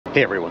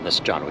Hey everyone, this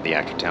is John with the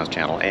Active Towns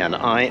channel, and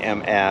I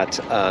am at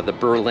the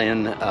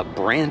Berlin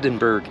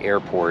Brandenburg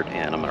Airport,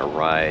 and I'm going to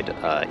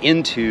ride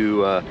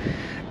into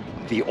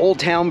the Old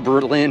Town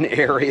Berlin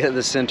area,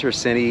 the center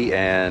city,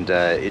 and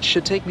it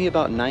should take me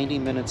about 90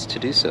 minutes to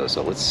do so.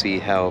 So let's see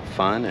how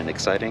fun and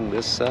exciting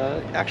this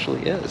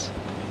actually is.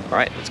 All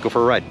right, let's go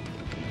for a ride.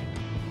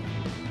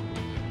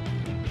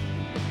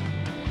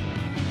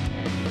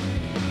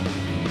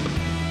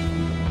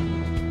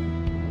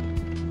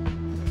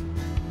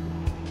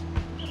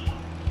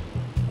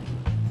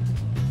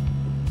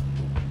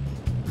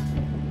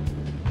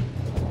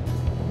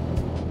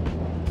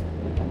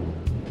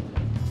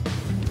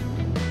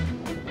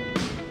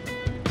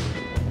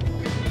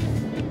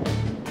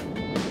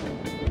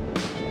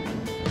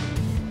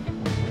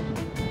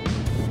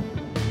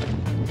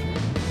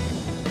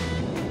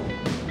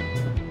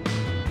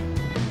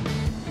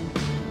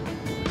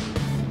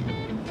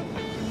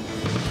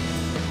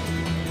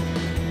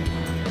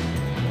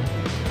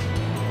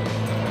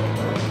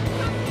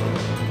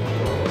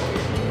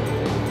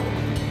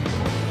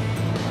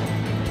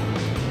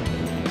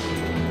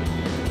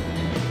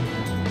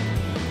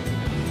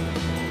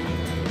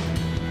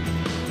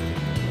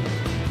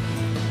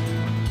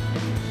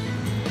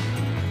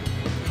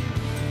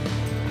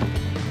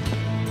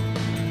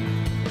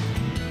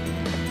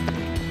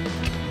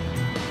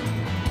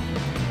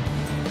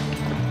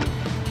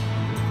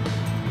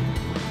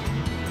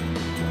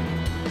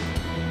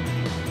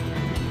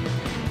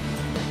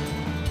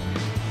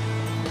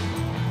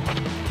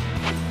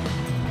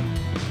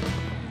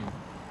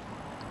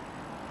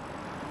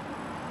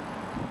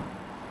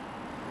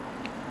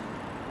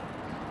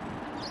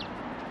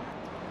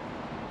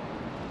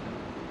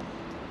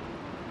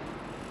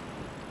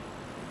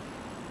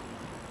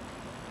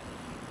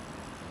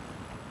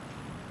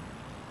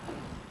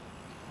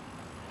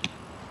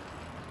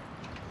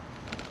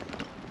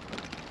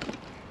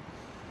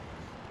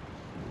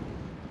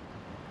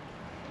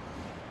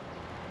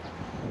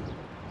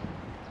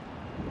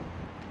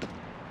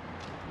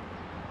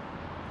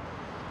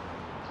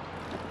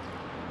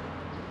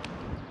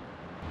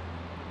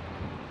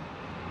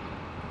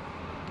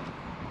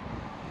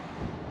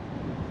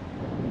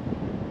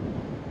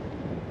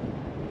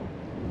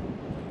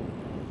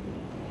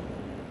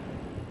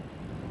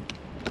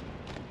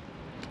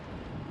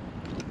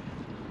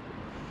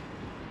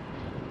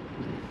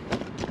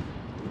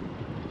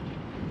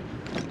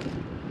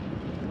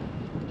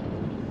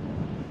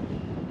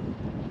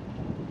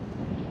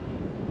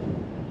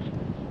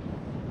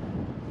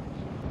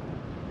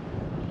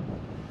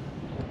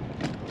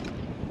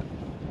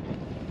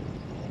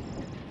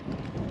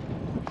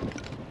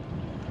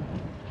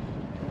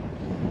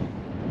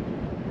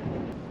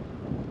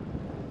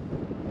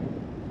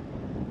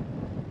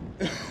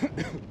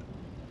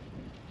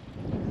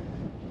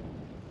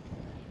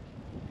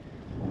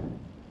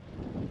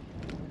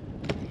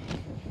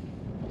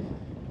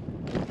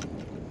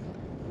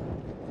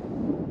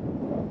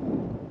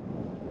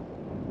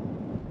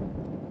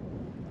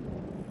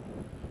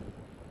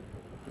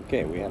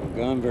 Okay, we haven't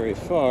gone very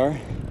far,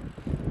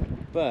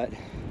 but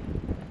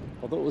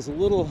although it was a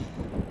little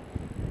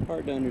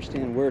hard to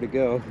understand where to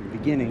go in the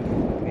beginning,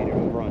 I made it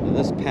over onto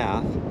this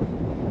path,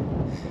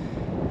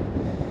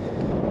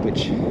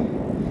 which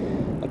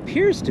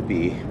appears to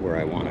be where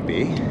I want to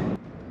be.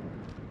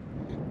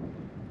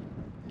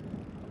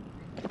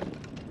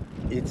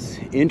 It's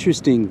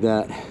interesting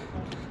that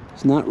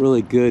there's not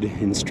really good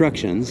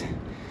instructions.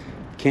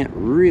 Can't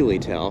really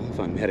tell if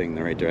I'm heading in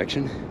the right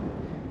direction.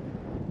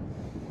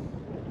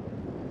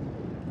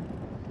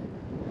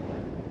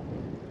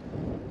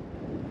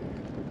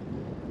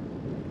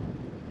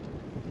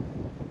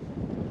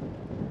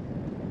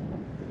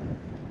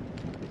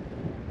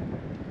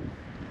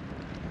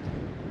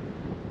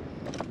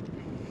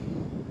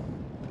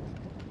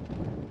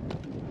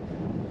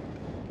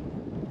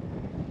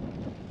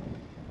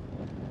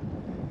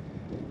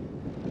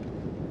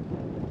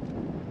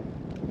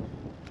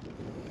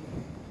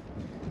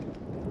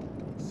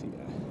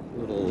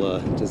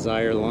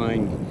 Desire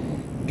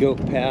line goat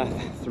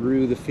path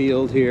through the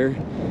field here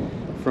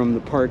from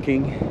the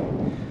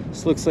parking.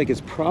 This looks like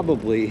it's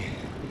probably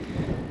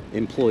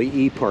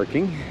employee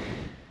parking.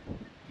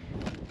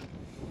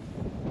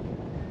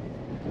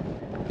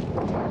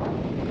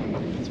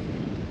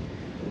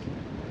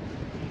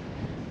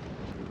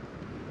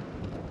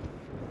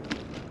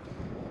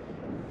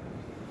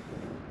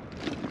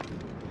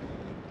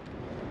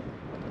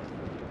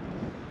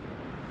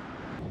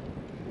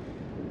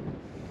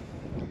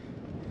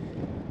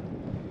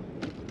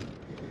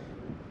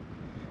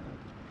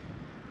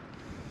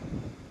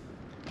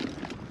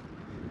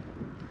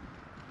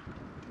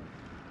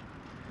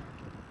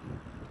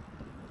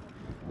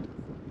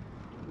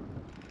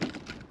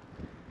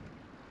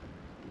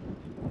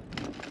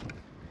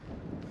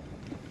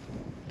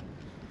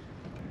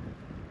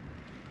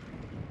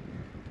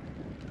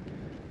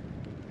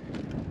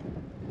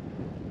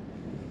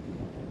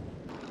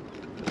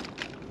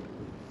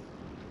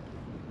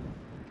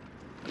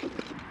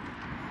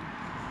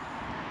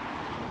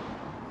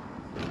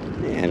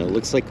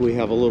 looks like we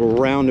have a little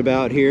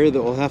roundabout here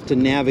that we'll have to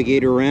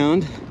navigate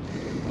around.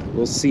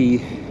 We'll see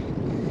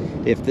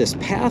if this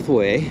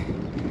pathway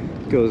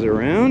goes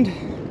around.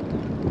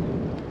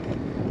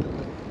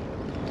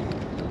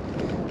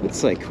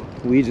 Looks like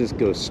we just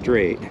go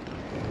straight.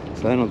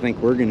 So I don't think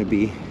we're going to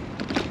be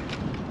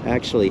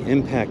actually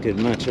impacted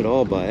much at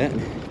all by it,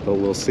 but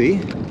we'll see.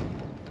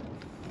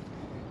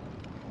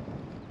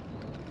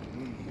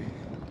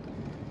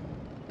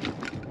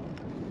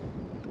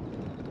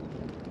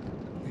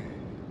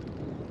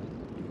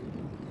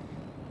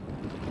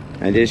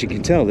 And as you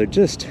can tell, there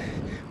just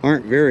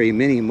aren't very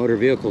many motor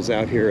vehicles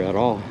out here at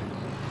all.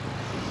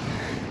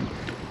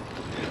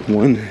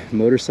 One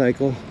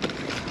motorcycle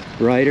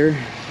rider.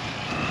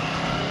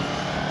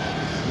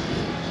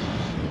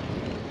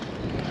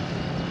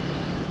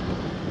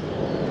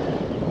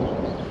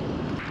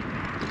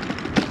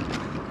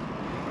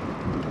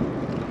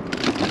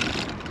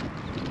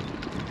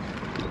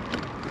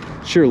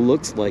 Sure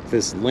looks like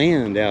this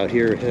land out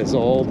here has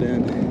all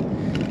been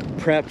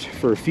prepped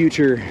for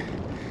future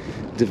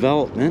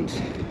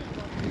development.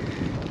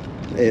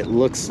 It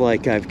looks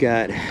like I've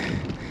got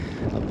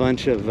a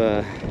bunch of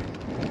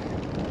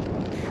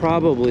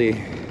probably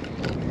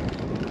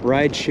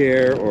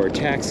rideshare or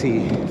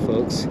taxi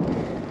folks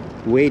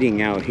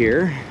waiting out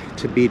here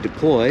to be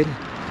deployed.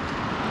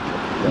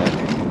 But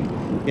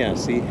yeah,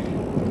 see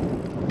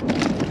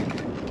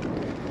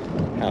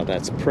how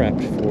that's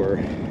prepped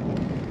for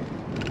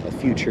a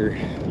future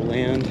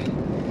land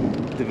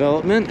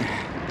development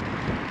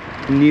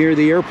near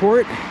the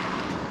airport.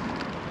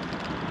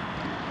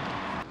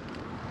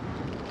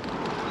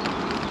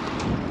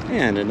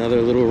 And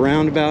another little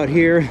roundabout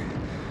here.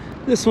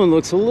 This one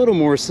looks a little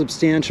more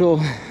substantial,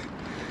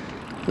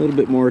 a little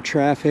bit more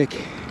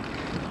traffic,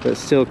 but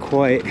still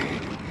quite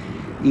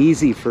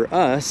easy for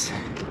us.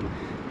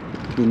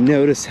 You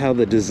notice how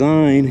the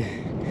design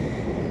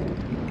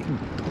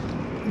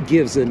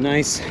gives a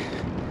nice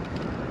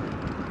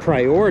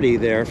priority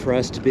there for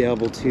us to be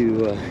able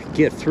to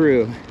get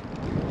through.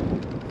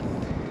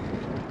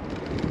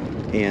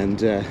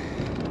 And you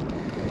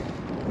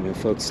know,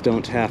 folks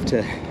don't have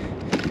to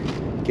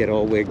get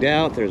all wigged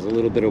out. There's a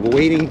little bit of a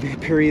waiting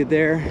period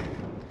there.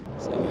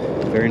 So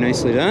very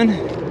nicely done.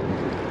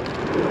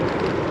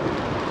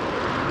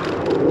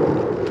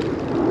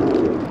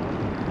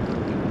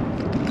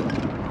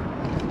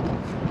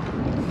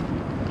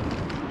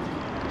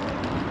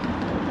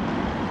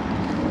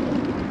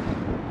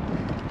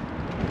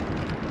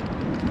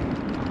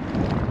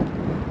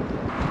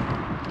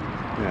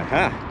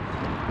 Aha.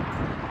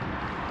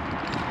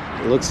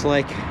 It looks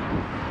like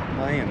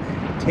I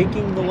am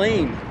taking the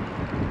lane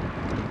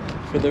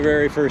for the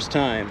very first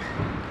time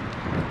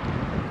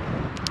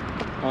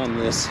on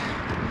this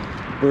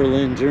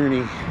Berlin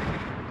journey.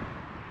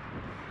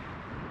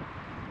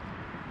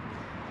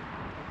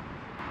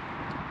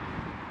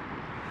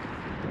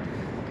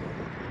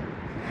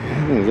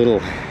 A little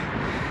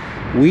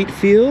wheat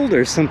field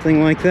or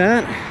something like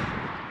that.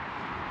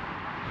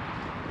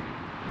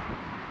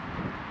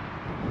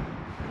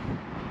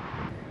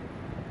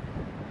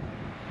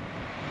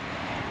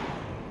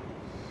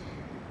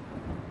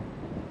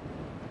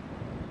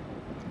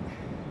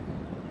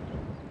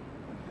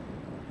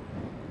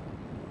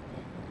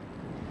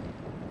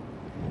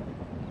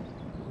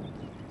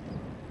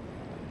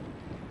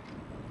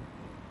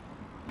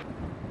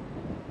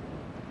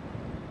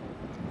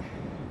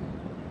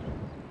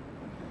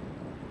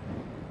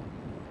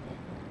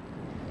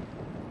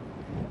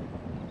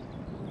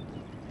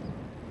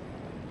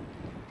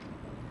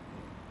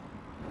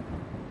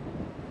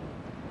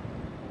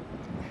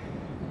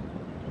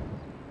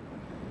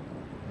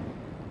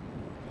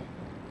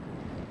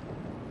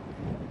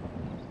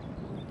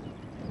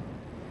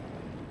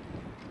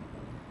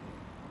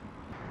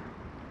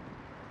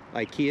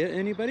 IKEA,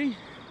 anybody?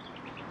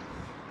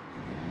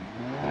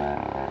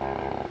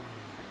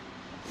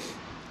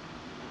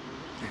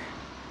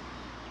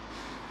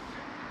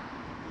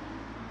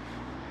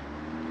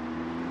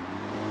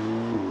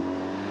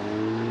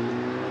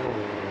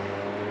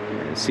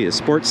 I see a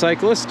sports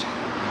cyclist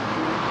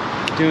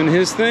doing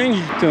his thing.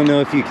 Don't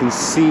know if you can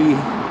see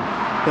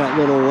that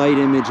little light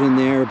image in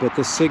there, but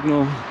the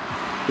signal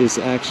is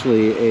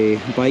actually a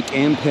bike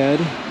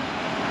amped,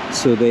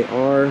 so they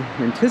are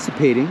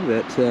anticipating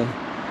that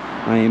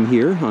I am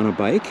here on a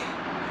bike.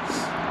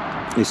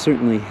 They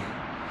certainly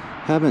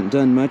haven't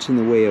done much in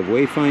the way of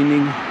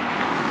wayfinding,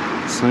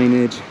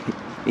 signage,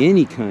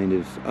 any kind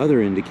of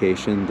other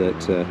indication that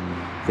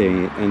they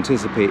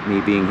anticipate me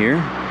being here.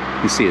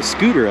 You see a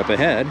scooter up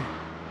ahead.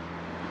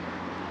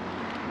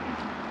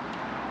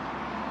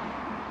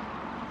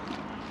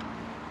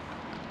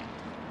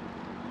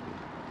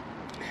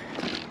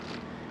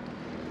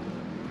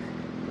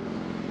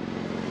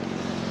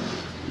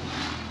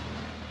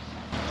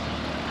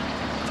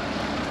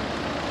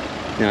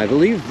 Now, I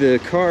believe the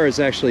cars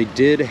actually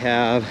did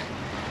have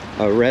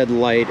a red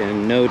light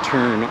and no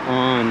turn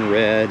on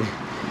red,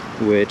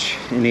 which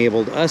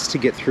enabled us to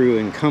get through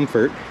in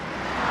comfort.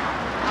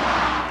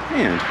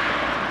 And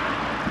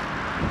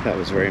That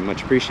was very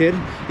much appreciated.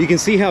 You can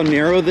see how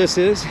narrow this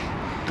is.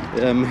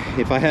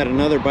 If I had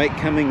another bike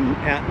coming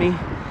at me,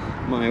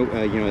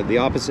 the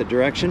opposite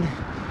direction,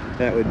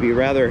 that would be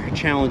rather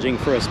challenging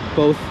for us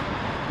both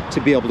to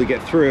be able to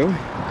get through.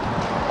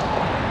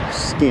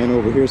 Scan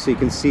over here so you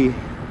can see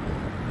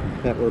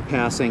that we're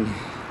passing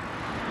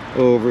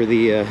over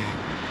the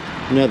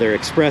another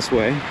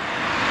expressway.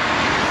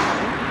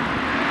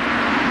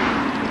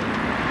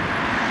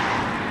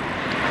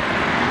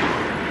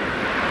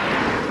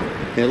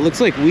 It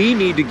looks like we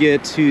need to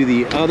get to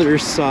the other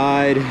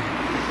side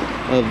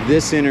of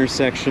this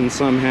intersection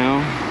somehow.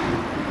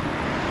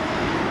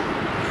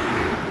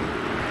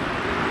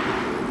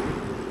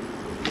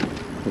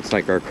 Looks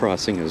like our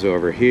crossing is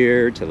over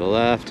here to the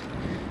left,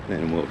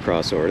 then we'll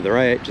cross over to the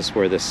right, just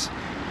where this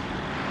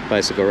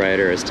bicycle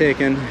rider has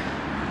taken.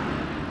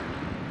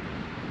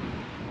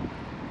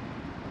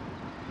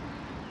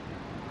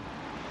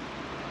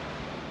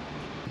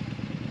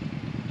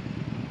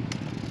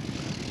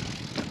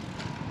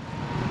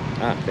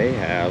 They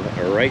have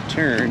a right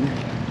turn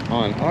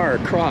on our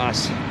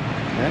cross.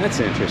 That's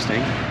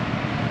interesting.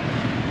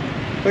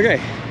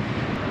 Okay,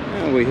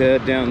 now we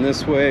head down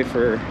this way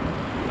for,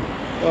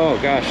 oh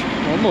gosh,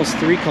 almost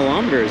 3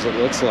 kilometers it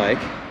looks like.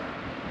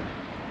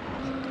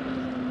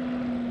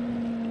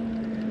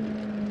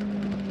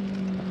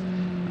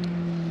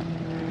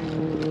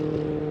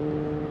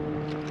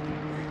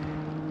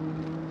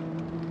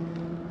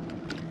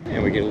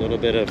 And we get a little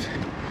bit of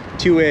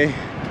two-way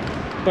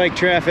bike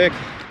traffic.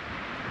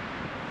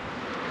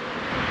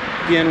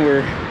 Again, we're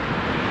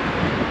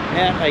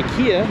at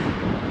IKEA,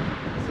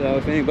 so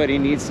if anybody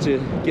needs to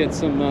get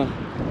some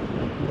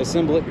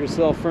assemble it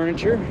yourself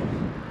furniture,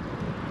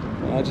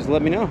 just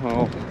let me know.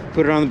 I'll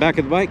put it on the back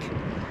of the bike.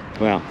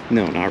 Well,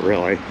 no, not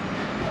really,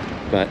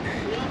 but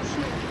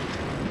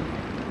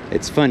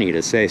it's funny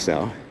to say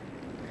so.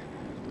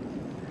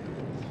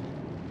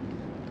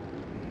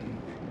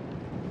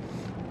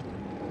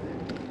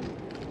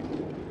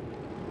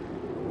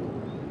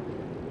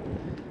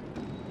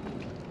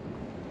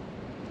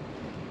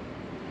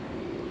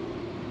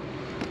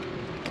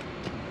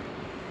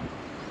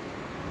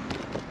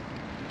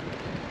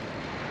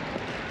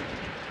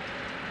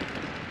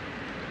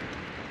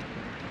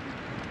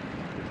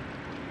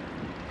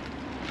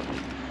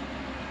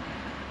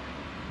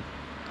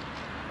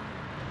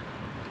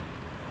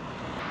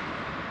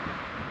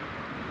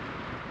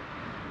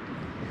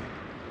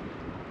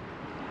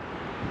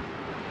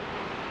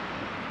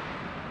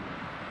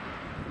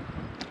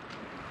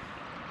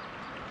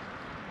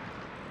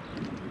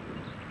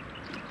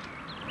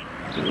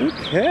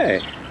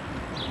 Okay,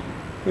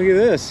 look at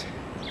this.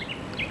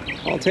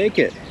 I'll take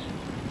it.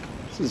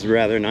 This is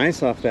rather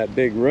nice off that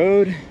big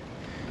road.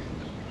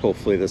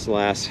 Hopefully this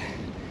lasts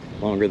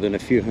longer than a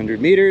few hundred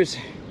meters.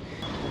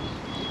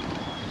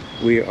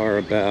 We are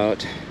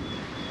about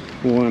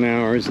 1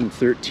 hour and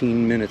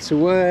 13 minutes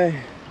away.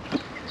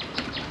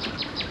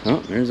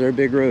 Oh, there's our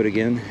big road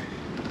again.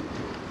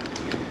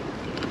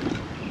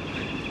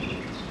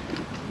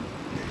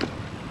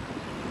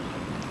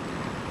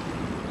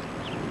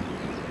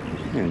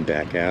 And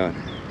back out.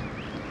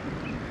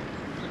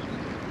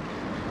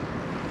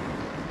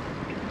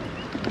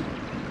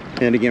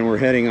 And again, we're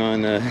heading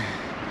on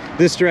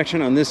this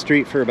direction on this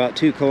street for about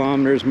 2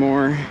 kilometers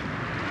more.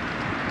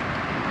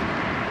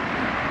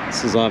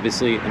 This is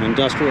obviously an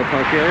industrial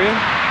park area.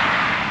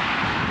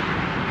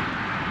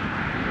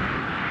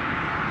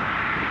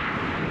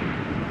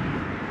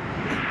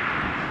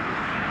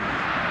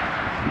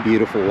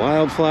 Beautiful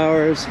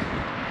wildflowers.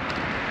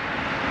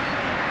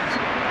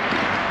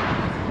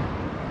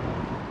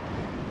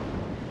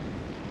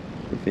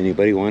 If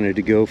anybody wanted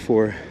to go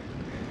for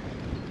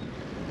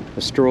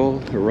a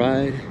stroll, a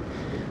ride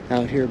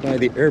out here by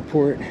the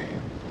airport.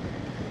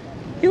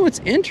 You know what's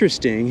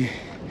interesting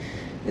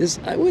is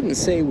I wouldn't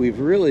say we've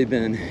really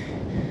been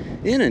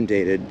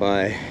inundated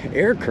by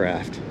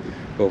aircraft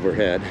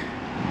overhead.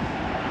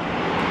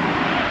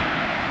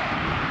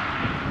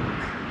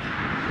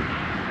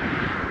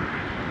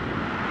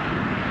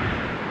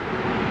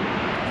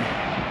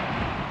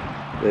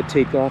 The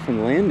takeoff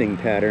and landing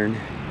pattern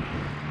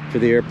for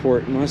the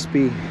airport must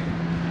be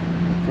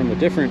from a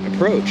different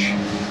approach.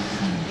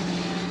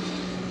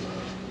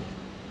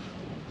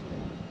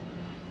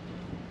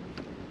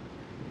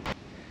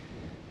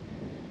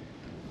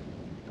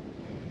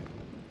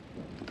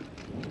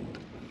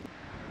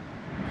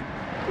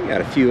 We got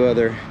a few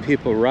other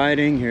people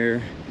riding here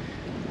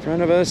in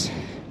front of us.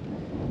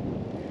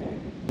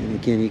 And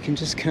again, you can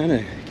just kind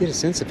of get a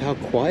sense of how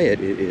quiet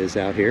it is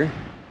out here.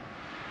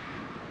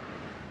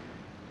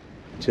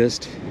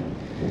 Just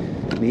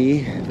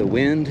me, the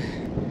wind,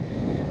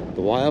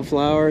 the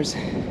wildflowers,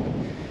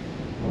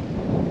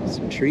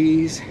 some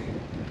trees,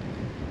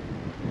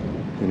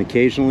 and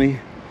occasionally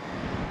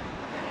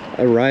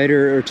a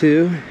rider or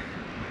two.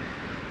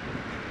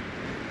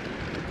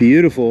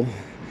 Beautiful,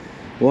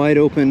 wide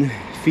open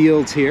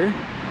fields here.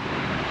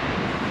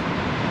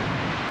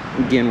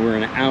 Again, we're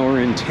an hour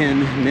and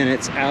 10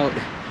 minutes out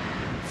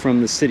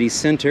from the city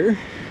center,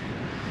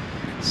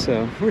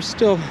 so we're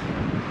still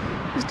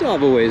Still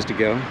have a ways to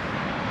go.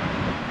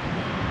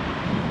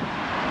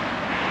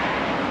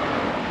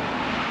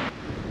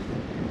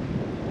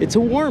 It's a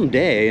warm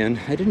day and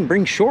I didn't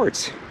bring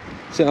shorts,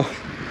 so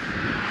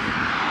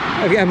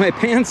I've got my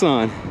pants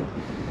on.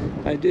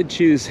 I did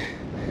choose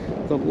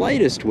the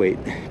lightest weight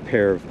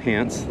pair of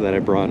pants that I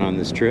brought on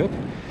this trip,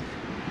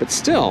 but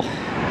still,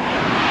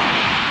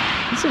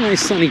 it's a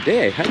nice sunny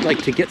day. I'd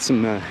like to get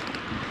some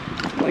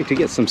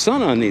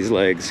sun on these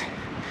legs.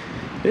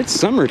 It's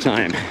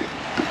summertime.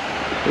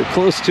 We're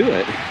close to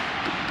it.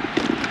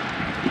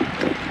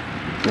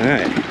 All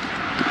right.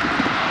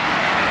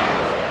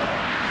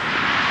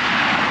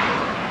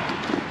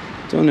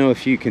 Don't know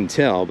if you can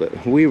tell,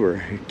 but we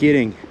were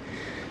getting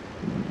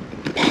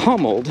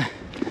pummeled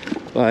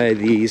by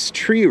these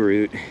tree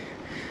root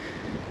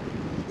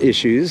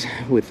issues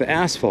with the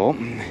asphalt.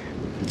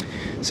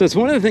 So it's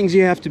one of the things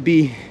you have to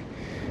be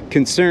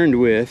concerned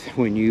with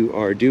when you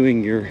are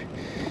doing your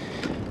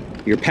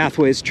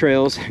pathways,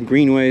 trails,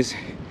 greenways,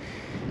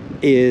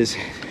 is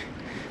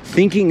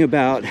thinking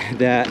about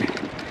that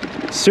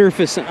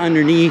surface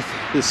underneath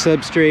the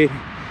substrate,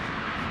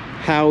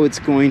 how it's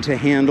going to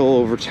handle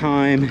over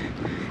time,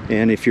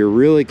 and if you're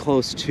really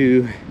close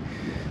to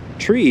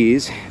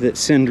trees that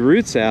send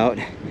roots out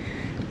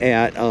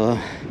at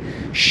a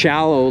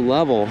shallow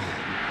level,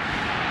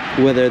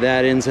 whether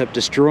that ends up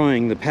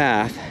destroying the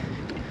path.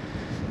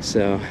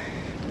 So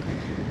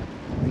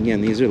again,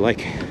 these are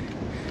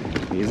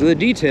the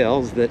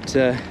details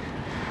that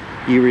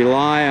you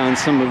rely on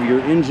some of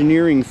your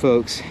engineering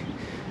folks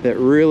that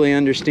really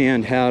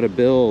understand how to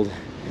build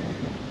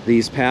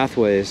these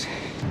pathways.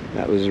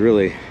 That was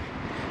really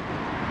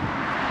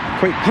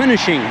quite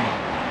punishing,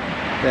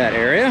 that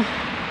area.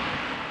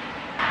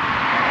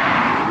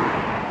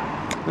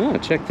 Oh,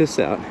 check this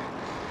out.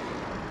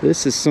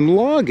 This is some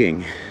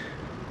logging.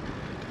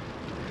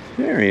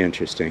 Very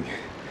interesting.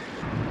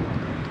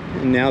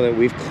 And now that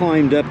we've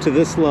climbed up to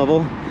this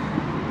level,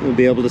 we'll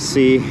be able to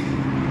see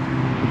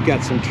we've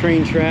got some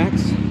train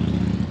tracks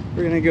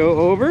we're gonna go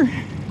over.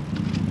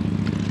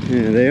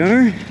 There they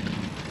are.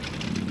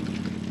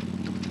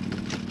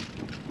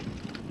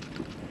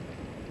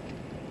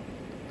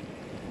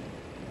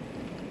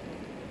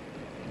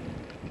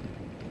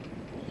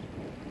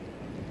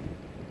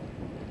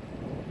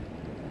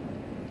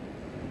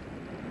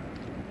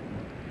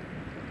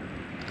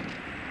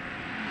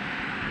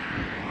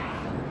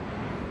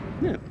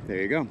 Yeah,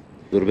 there you go. A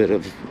little bit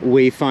of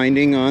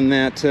wayfinding on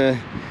that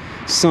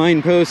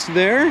signpost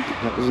there.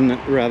 That was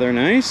rather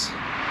nice.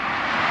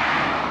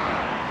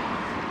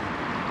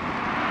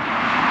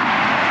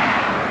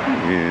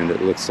 And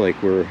it looks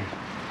like we're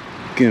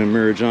gonna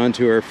merge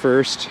onto our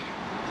first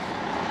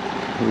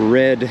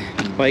red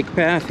bike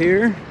path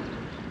here.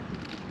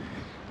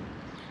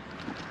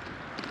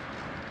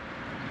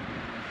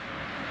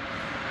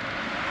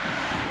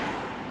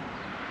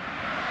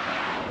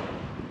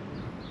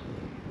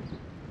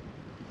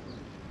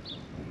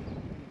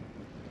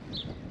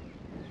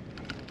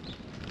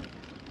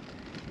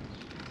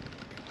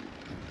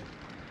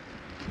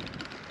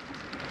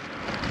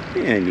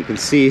 And you can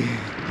see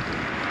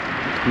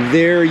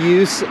their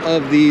use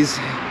of these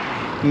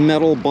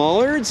metal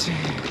bollards.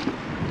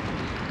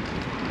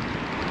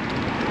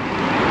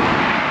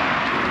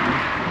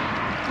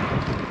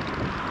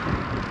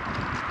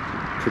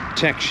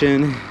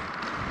 Protection,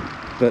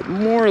 but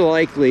more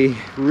likely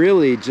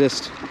really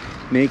just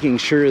making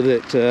sure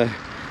that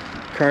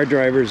car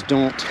drivers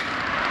don't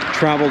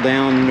travel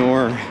down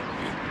nor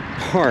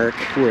park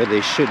where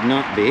they should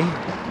not be.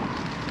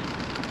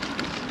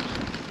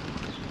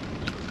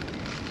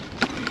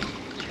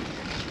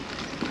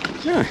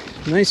 Yeah,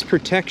 nice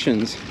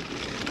protections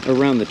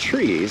around the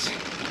trees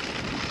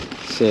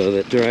so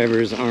that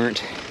drivers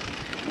aren't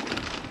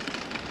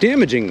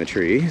damaging the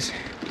trees.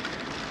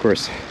 Of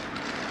course,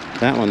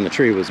 that one, the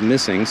tree was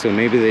missing, so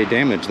maybe they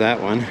damaged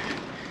that one.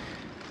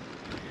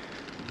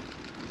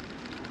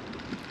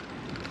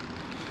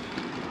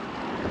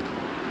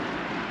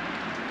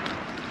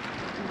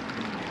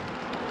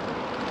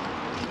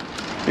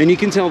 And you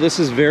can tell this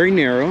is very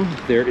narrow.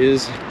 There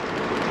is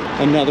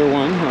another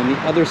one on the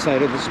other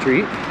side of the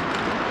street.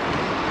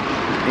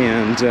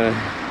 And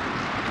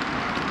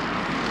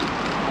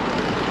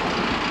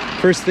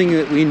first thing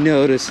that we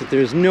notice that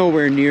there's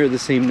nowhere near the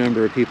same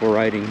number of people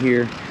riding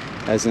here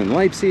as in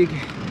Leipzig,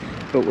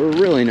 but we're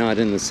really not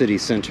in the city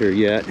center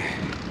yet.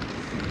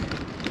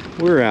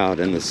 We're out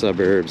in the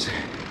suburbs.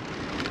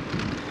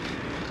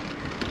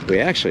 We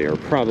actually are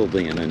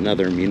probably in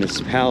another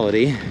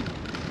municipality.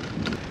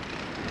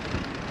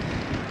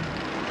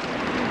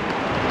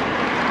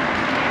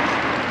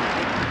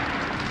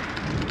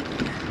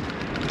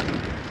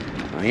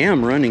 I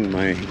am running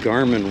my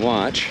Garmin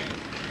watch,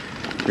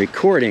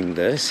 recording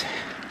this.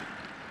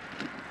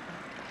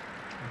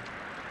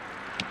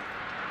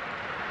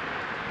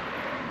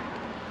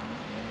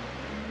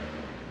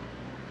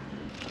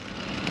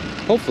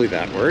 Hopefully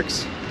that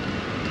works.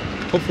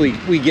 Hopefully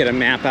we get a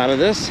map out of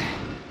this.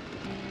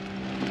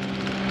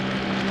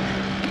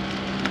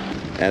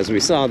 As we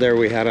saw there,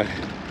 we had a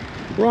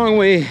wrong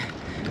way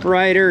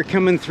rider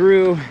coming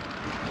through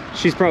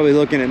She's probably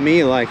looking at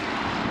me like,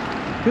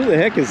 who the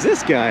heck is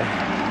this guy?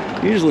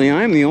 Usually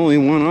I'm the only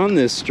one on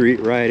this street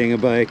riding a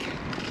bike.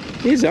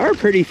 These are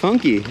pretty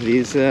funky,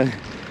 these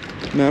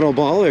metal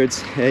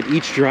bollards at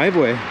each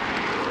driveway.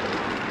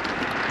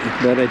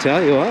 But I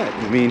tell you what,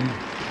 I mean,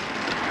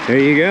 there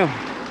you go.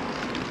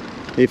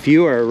 If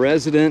you are a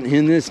resident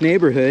in this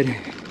neighborhood,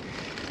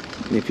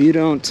 if you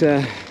don't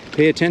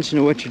pay attention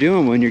to what you're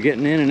doing when you're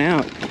getting in and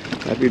out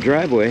of your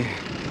driveway,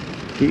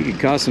 you could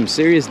cause some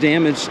serious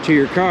damage to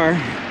your car,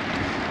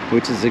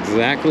 which is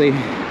exactly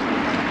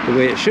the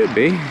way it should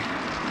be.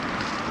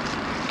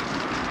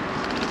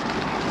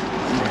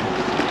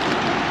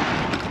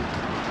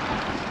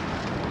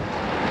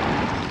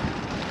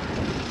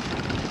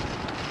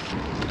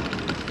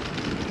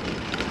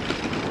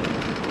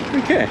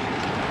 Okay,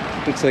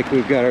 looks like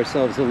we've got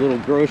ourselves a little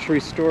grocery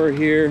store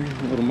here,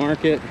 a little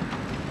market,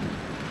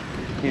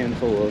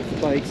 handful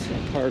of bikes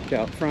parked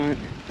out front.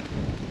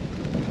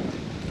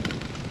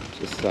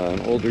 Just saw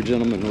an older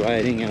gentleman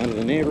riding out of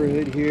the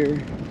neighborhood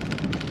here.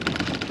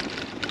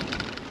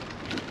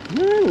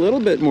 A little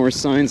bit more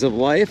signs of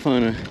life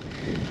on a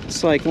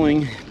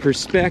cycling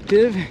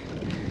perspective.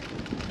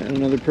 Got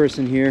another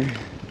person here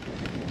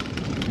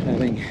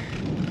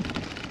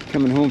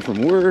coming home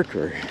from work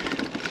or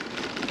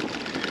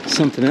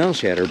something else.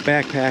 She had her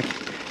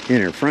backpack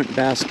in her front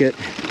basket.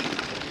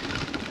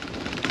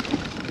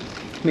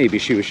 Maybe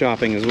she was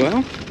shopping as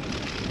well.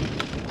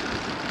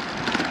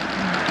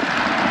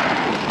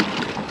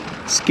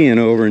 Scan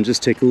over and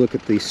just take a look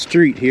at the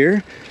street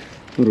here.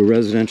 Little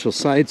residential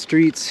side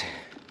streets.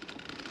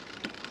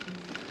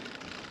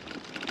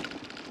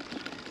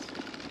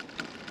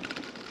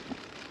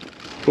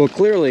 Well,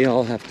 clearly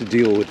I'll have to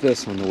deal with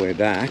this on the way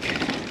back.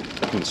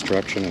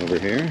 Construction over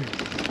here.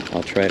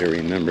 I'll try to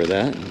remember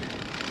that.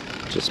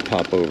 Just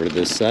pop over to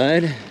this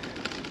side.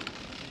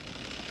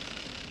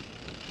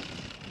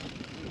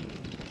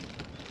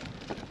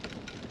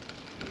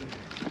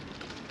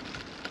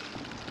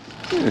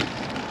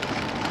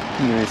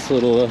 Nice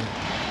little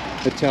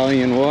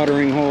Italian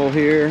watering hole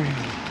here,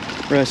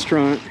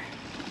 restaurant.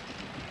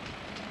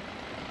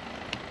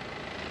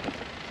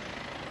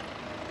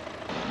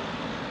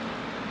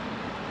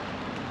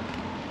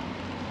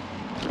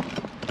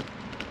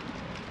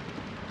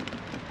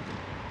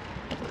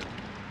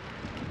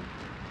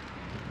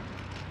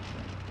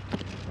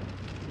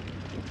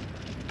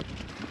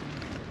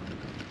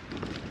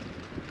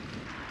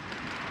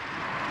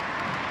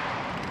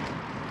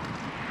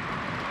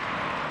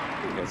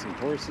 Got some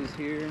horses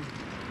here.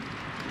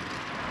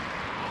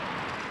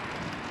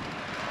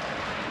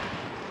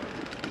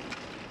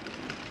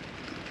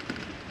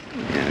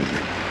 And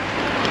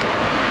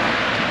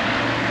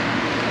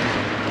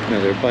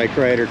another bike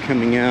rider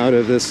coming out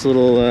of this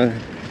little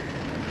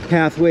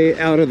pathway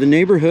out of the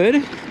neighborhood.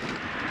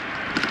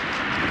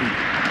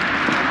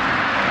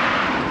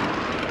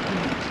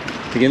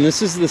 Again,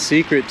 this is the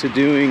secret to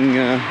doing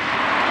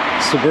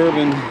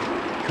suburban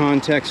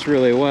context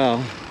really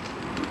well.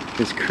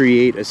 Is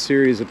create a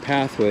series of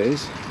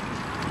pathways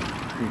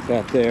like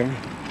that there.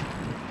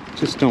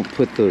 Just don't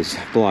put those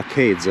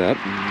blockades up.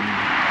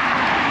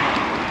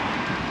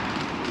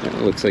 It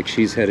looks like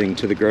she's heading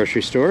to the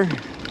grocery store.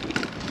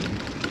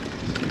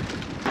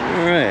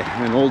 Alright,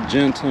 an old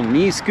gent on an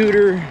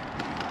e-scooter.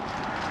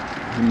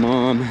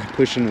 Mom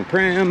pushing a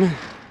pram.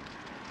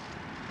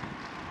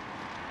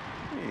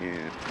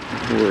 And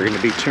we're going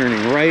to be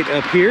turning right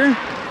up here.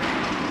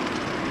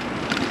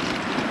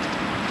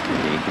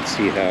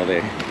 See how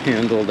they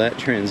handle that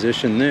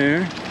transition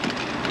there.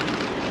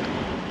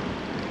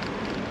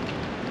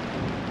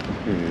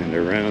 And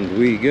around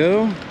we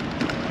go.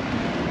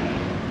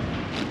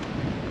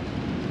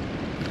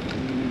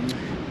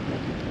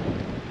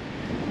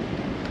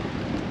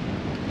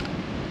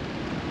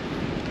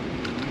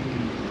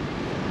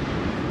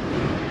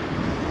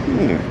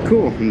 Oh,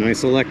 cool,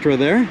 nice Electra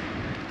there.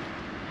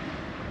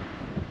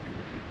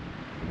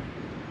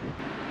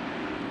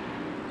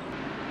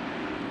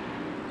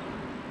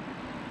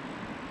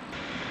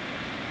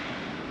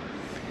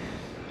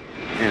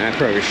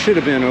 Probably should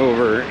have been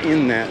over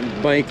in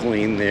that bike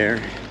lane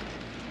there.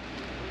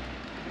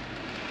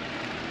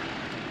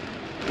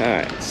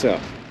 Alright, so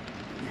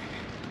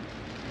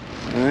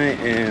I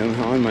am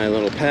on my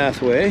little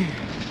pathway.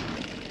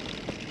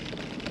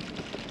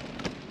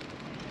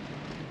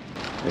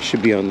 I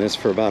should be on this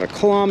for about 1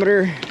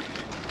 kilometer,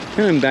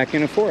 and I'm back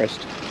in a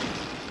forest.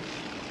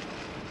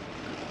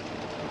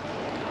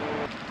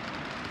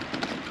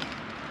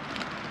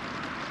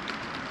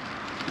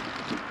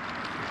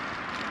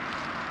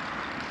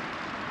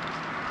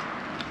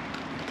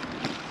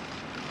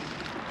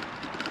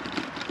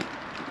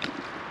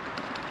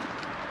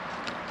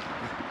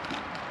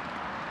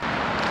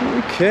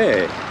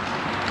 Okay,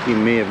 you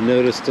may have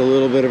noticed a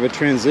little bit of a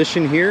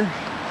transition here.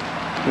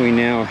 We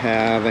now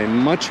have a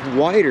much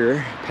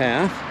wider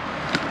path,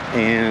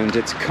 and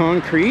it's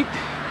concrete,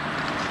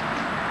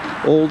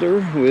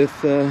 older, with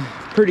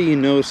pretty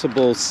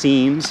noticeable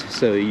seams,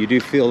 so you do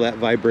feel that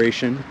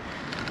vibration,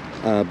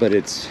 but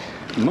it's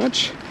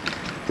much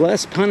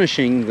less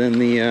punishing than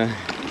the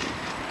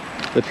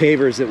the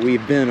pavers that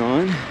we've been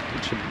on,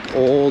 which are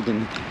old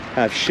and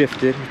have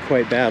shifted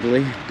quite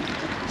badly.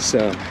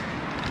 So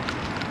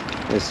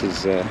this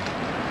is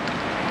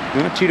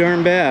not too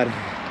darn bad.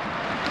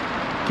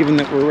 Given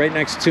that we're right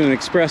next to an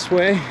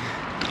expressway,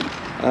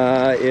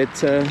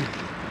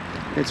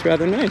 it's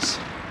rather nice.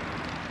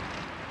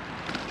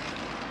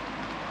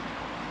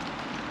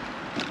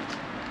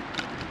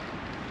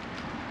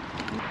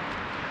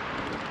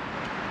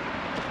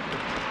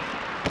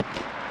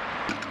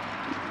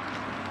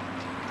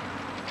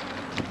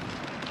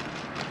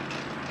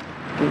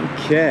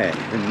 Okay,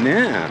 and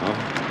now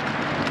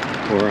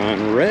we're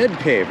on red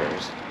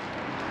pavers.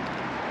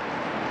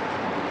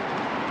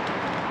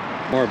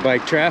 More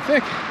bike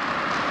traffic.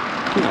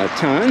 Not a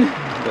ton,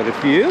 but a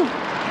few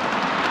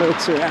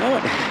folks are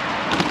out.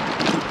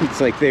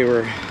 Looks like they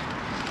were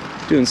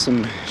doing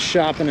some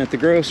shopping at the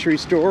grocery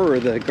store or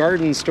the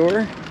garden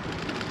store.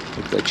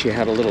 Looked like she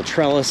had a little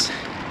trellis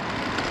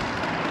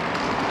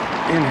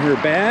in her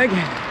bag.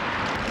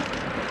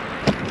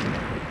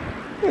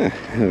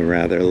 A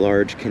rather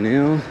large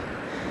canal,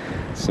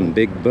 some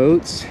big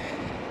boats.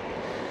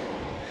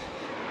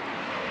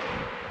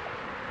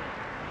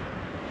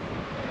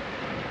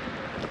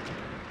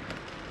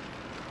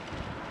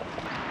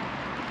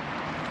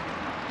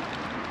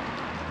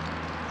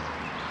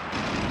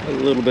 A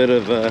little bit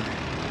of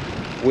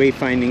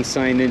wayfinding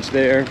signage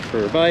there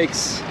for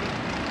bikes.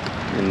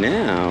 And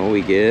now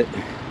we get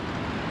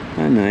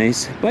a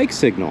nice bike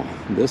signal.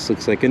 This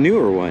looks like a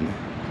newer one.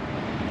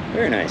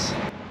 Very nice.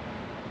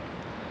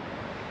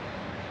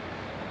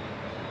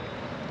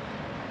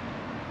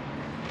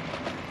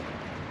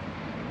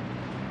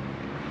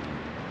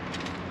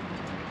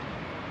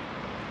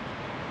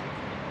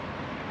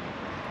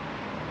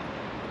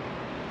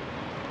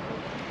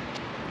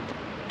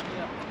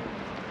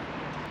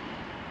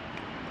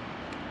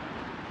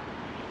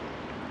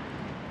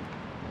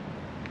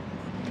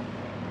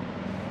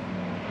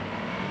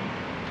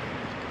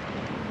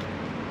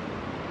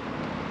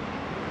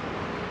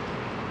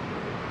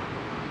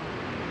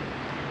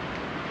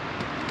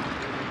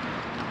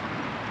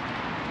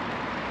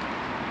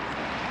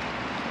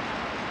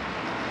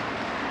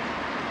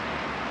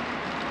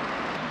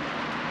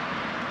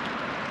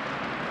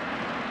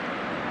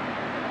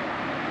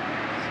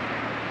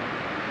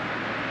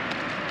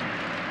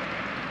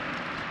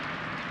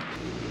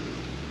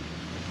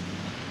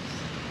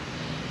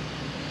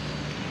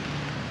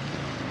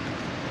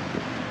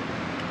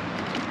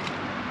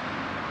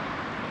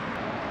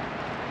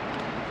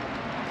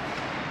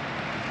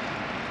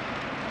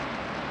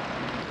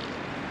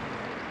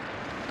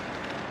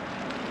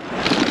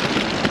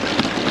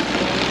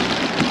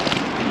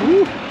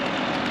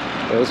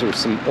 Those are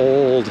some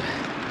old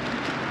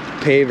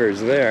pavers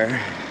there.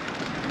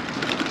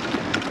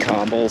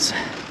 Cobbles.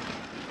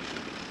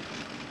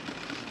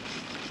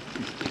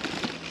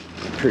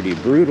 Pretty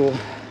brutal.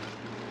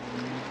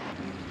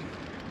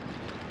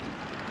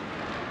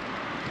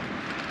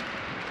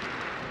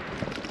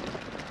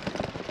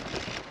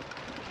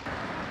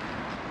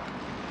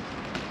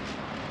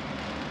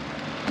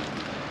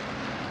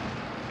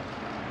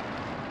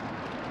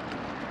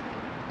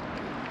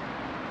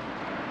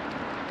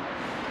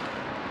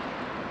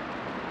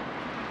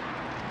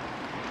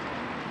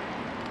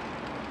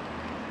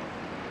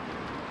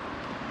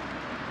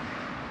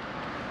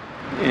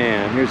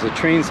 And here's the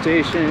train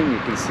station. You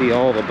can see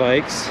all the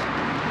bikes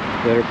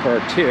that are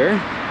parked here.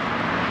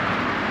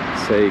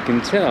 So you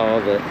can tell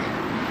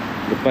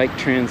that the bike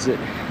transit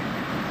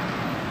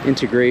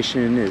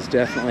integration is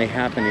definitely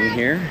happening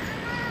here.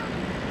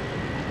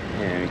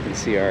 And you can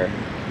see our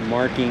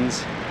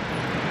markings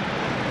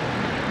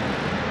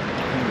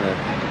in the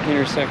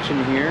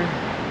intersection here.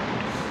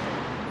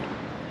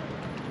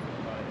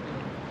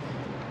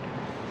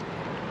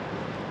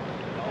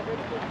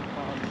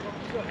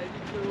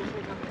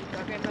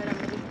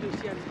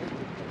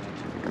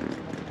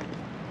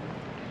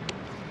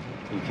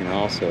 You can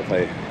also, if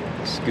I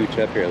scooch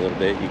up here a little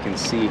bit, you can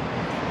see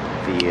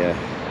the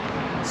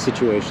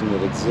situation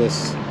that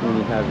exists when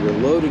you have your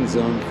loading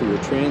zone for your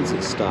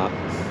transit stop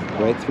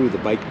right through the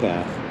bike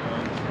path.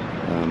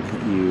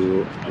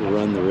 You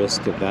run the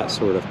risk of that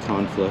sort of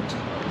conflict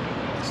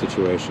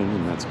situation,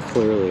 and that's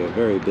clearly a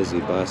very busy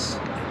bus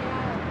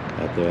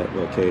at that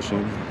location.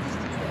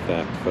 In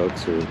fact,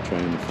 folks are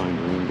trying to find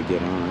room to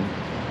get on.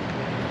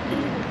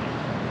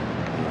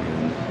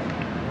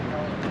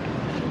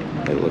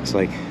 And it looks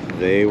like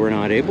they were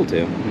not able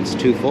to. It's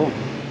too full.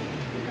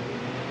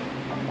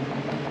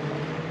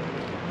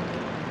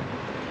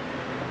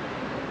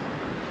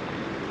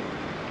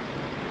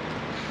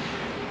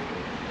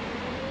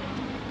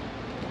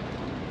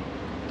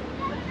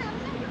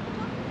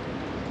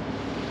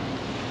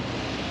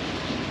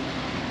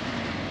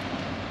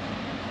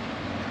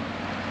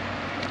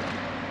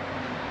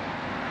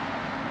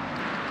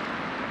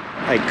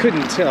 I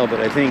couldn't tell, but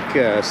I think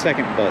a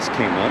second bus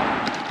came up.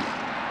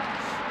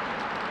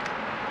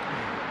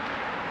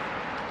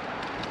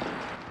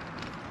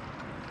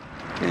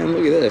 And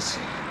look at this.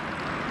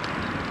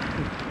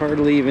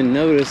 Hardly even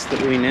noticed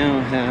that we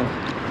now have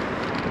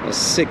a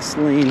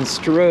 6-lane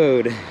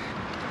strode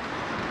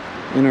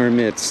in our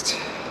midst,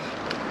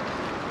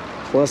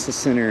 plus the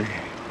center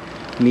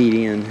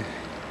median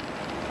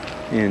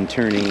and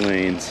turning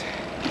lanes.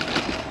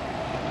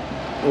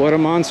 What a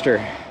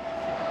monster.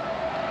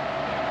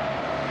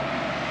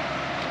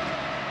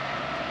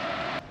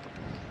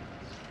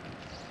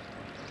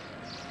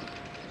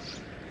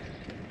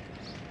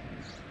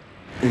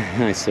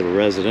 Nice little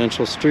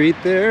residential street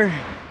there.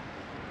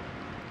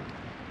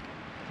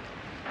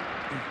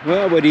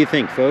 Well, what do you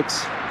think,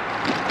 folks?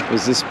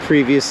 Was this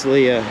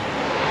previously an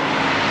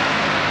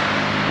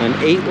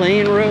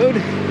 8-lane road?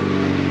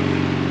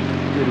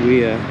 Did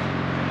we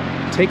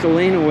take a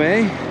lane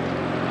away?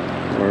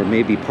 Or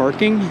maybe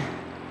parking?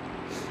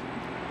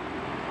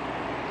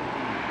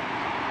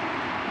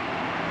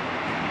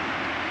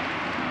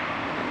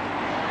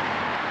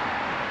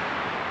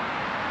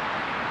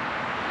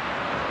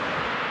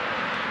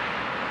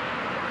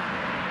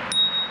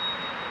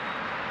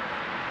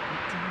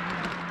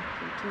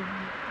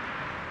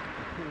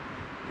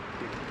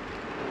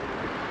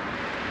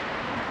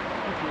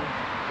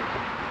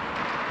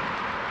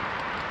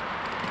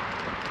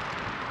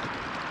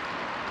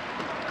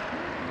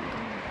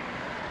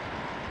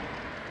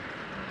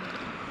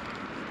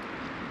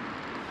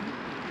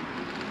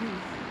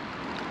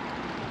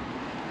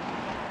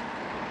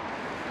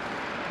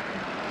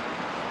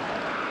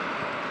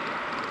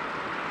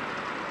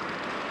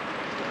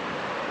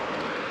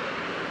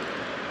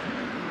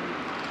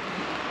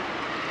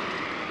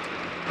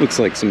 Looks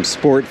like some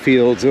sport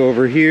fields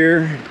over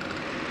here.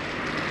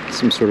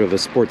 Some sort of a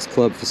sports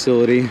club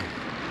facility.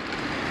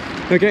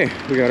 Okay,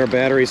 we got our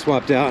battery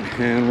swapped out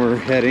and we're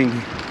heading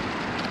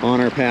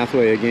on our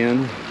pathway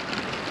again.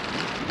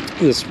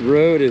 This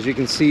road, as you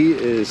can see,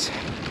 is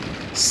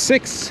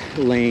 6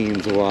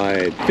 lanes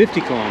wide,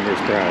 50 kilometers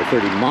per hour,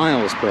 30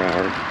 miles per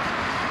hour.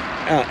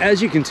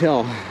 As you can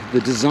tell,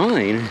 the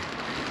design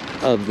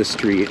of the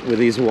street with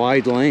these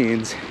wide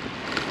lanes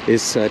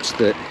is such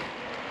that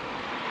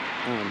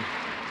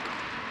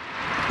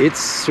it's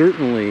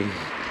certainly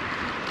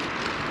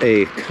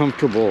a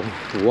comfortable,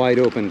 wide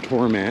open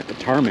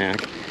tarmac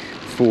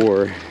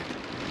for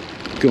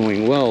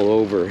going well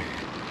over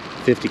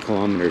 50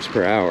 kilometers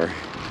per hour.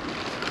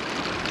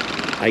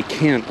 I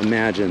can't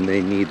imagine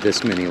they need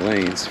this many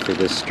lanes for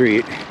this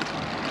street.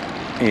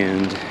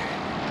 And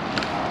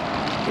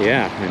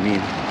yeah, I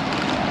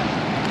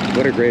mean,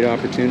 what a great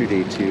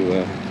opportunity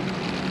to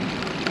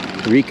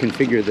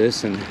reconfigure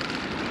this and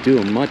do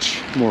a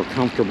much more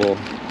comfortable,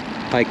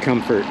 high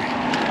comfort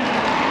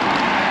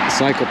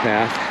cycle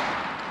path.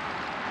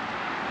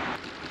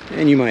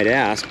 And you might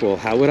ask, well,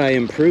 how would I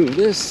improve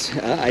this?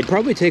 I'd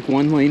probably take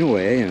 1 lane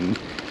away and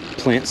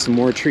plant some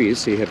more trees,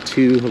 so you have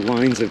 2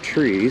 lines of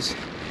trees.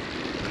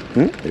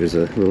 There's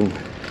a little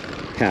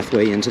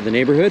pathway into the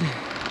neighborhood.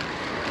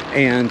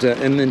 And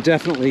then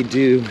definitely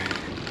do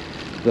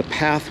the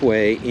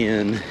pathway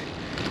in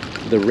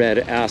the red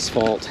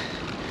asphalt,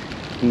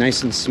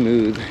 nice and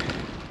smooth.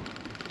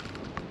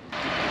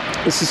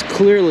 This is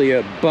clearly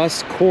a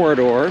bus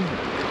corridor.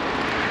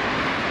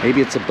 Maybe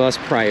it's a bus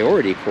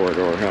priority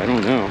corridor, I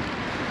don't know.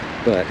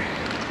 But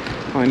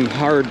I'm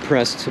hard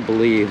pressed to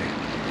believe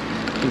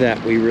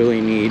that we really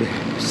need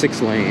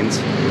 6 lanes.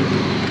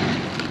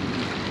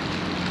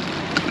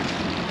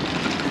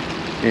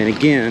 And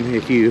again,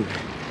 if you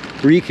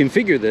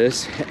reconfigure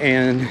this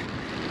and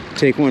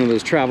take one of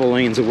those travel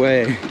lanes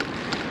away,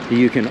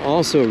 you can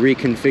also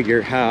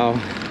reconfigure how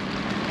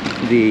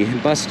the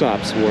bus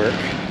stops work.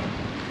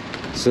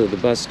 So the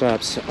bus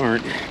stops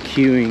aren't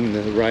queuing,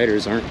 the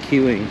riders aren't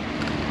queuing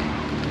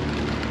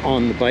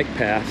on the bike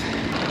path.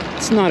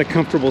 It's not a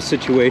comfortable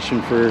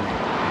situation for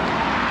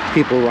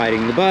people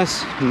riding the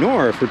bus,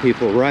 nor for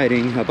people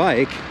riding a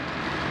bike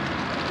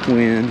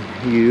when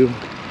you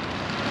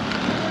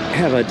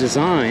have a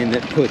design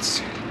that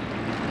puts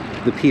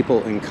the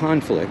people in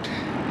conflict.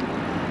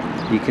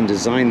 You can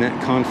design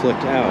that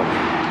conflict out.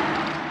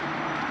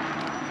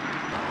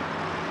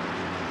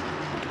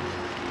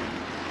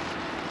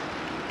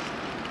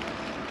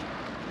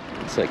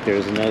 Looks like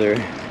there's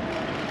another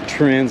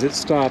transit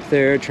stop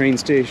there, train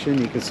station.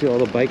 You can see all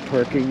the bike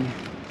parking.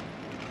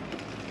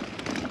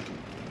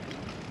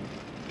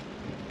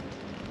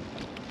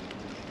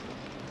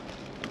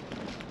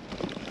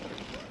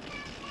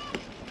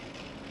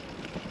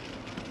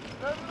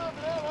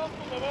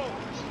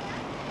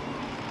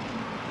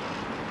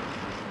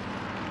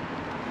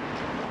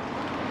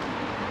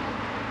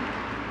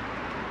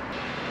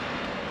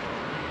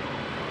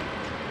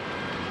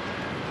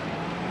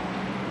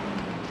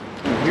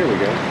 Here we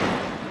go.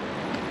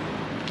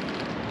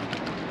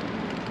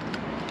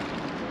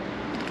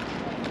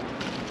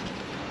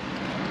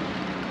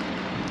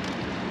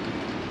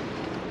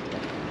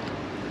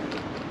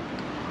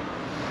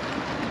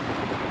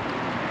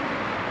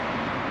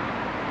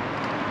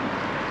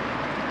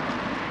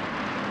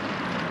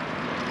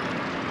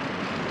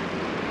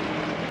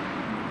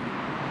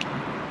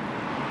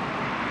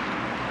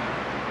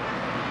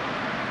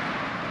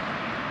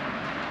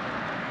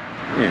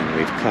 And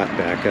we've caught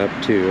back up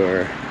to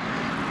our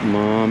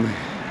mom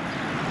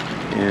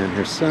and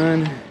her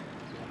son.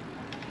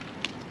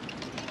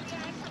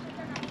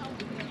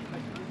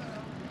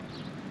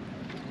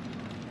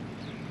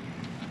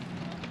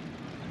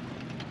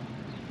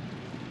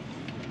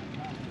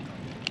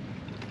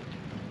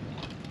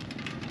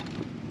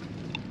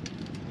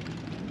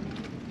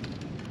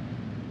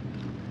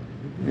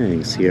 And you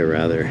can see a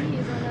rather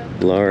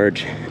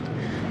large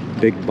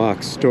big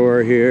box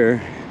store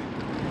here.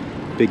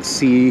 Big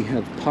sea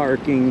of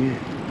parking.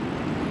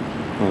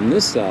 On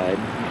this side,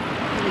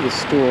 the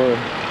store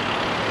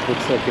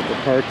looks like the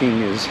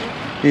parking is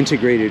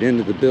integrated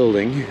into the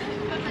building.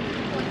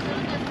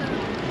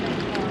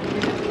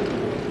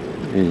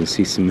 And you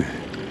see some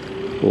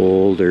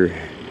older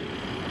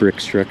brick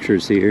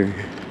structures here.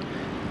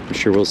 I'm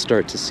sure we'll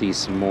start to see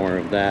some more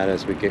of that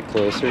as we get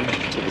closer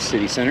to the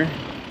city center.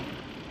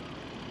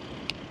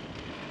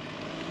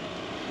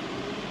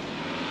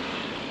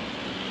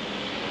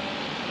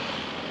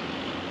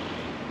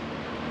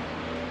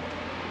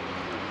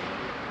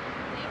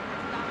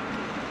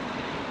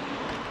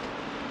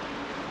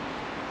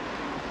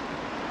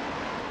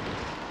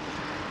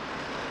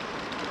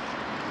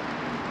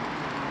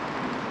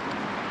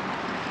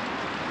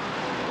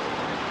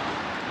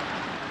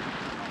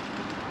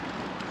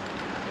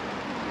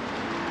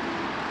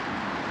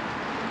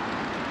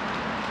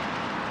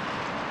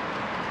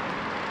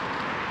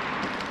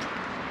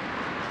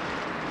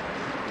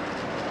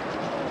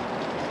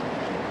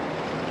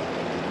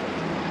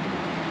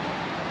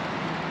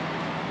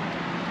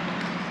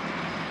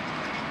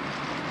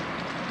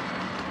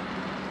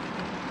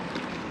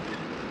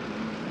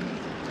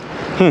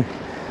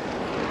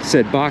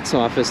 Said box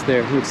office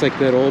there. Looks like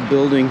that old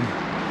building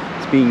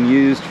is being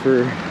used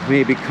for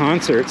maybe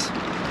concerts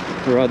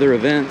or other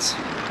events.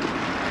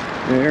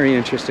 Very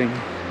interesting.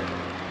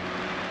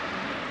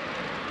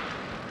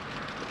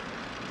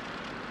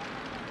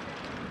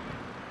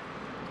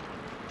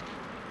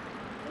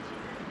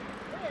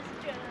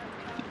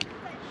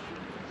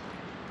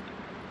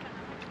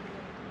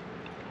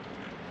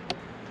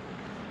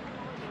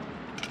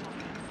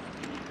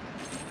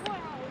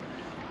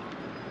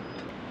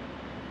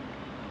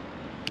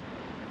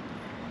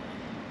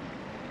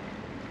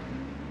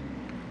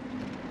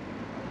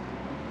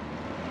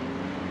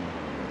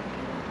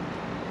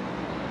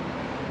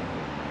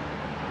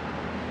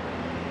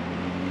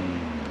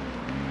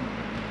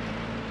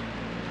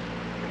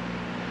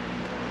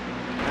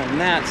 And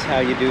that's how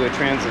you do a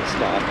transit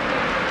stop.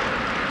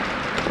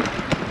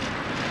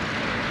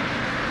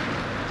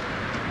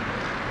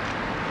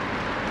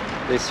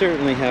 They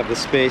certainly have the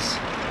space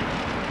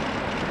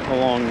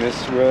along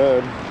this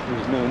road.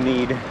 There's no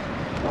need to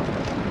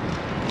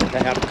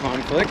have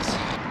conflicts.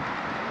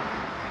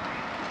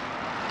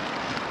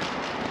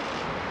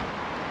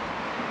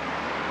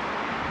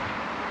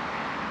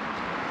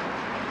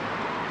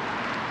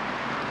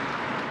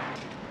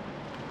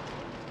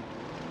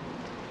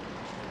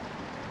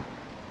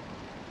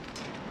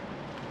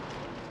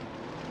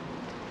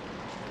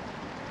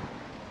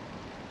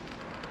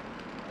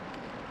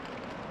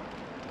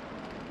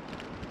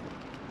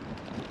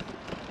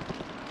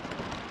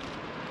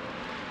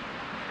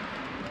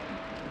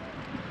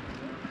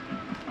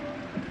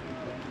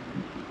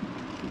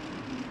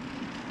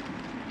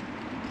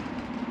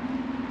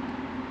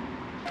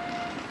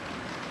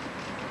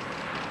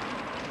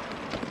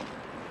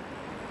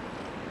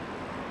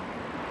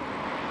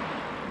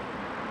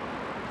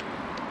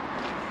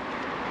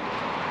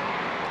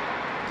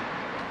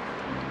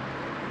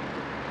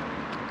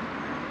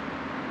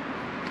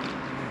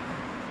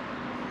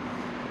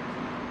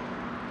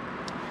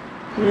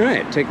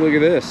 Alright, take a look at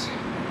this.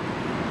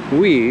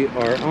 We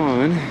are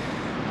on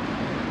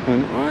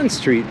an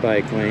on-street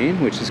bike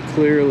lane, which has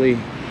clearly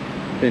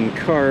been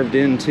carved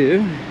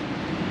into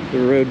the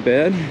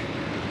roadbed,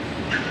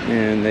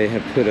 and they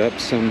have put up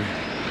some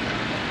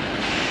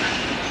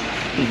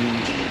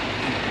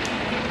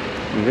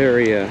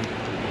very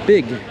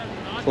big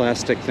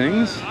plastic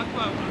things.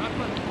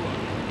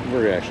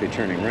 We're actually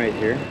turning right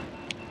here.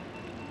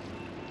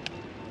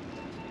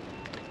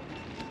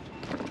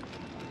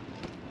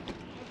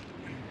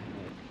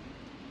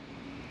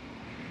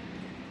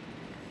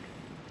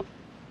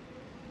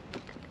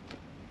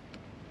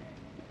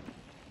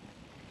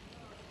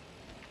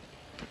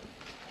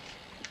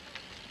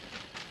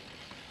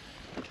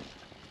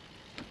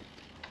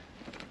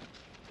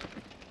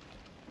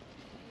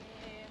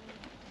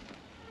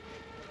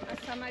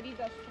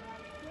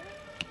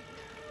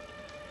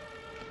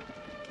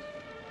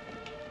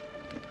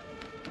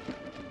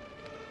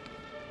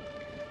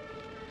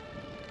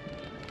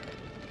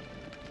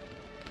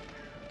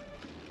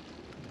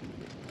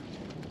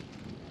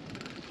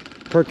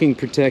 Parking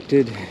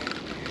protected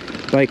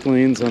bike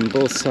lanes on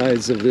both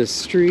sides of this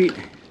street.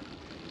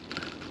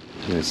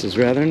 This is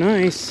rather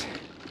nice.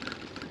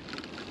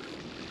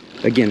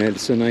 Again,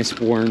 it's a nice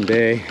warm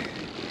day,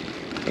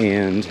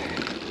 and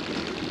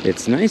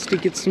it's nice to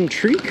get some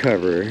tree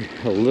cover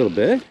a little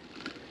bit.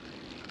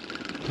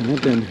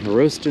 I've been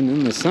roasting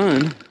in the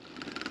sun,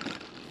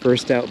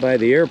 first out by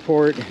the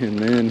airport and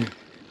then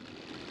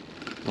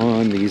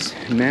on these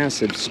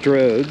massive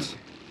stroads.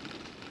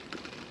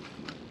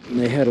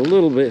 they had a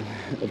little bit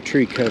of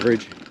tree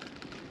coverage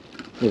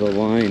with a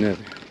line of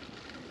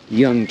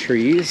young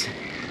trees.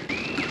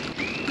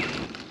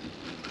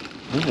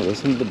 Oh,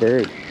 listen to the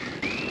bird.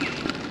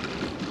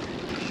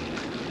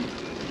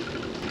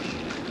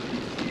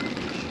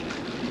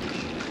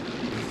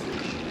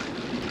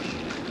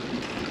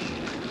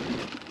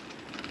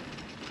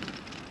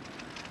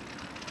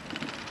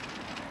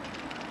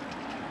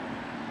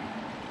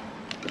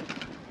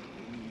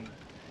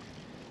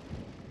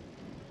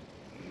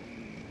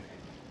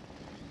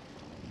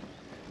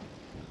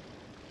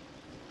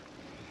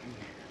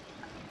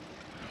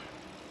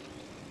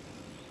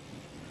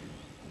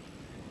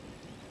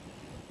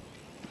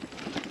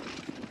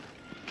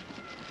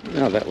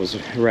 Now, that was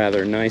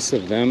rather nice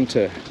of them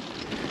to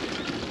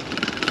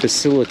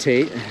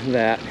facilitate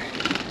that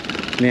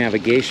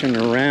navigation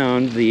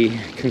around the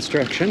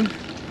construction.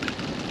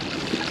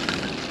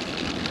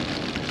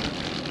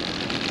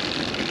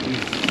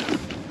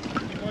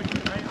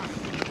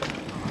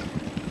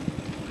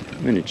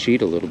 I'm going to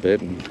cheat a little bit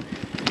and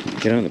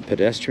get on the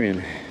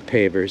pedestrian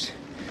pavers.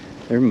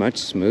 They're much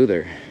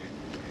smoother.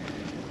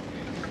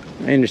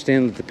 I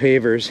understand that the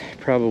pavers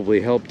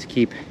probably help to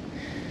keep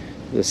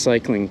the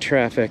cycling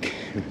traffic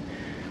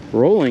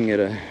rolling at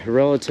a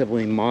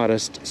relatively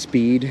modest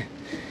speed,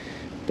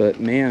 but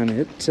man,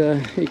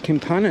 it can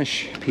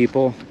punish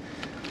people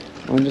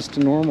on just a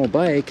normal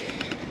bike,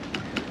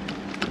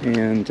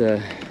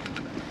 and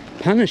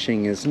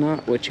punishing is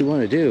not what you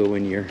want to do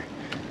when you're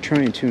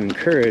trying to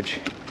encourage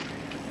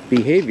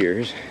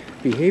behavior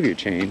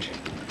change.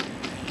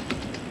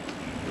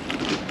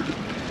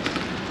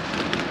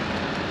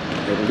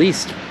 At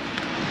least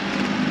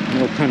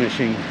no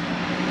punishing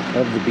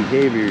of the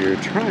behavior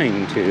you're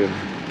trying to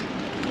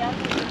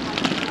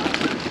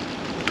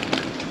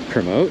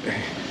promote.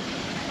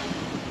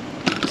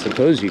 I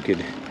suppose you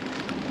could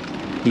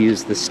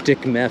use the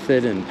stick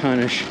method and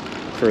punish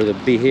for the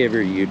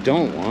behavior you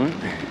don't want.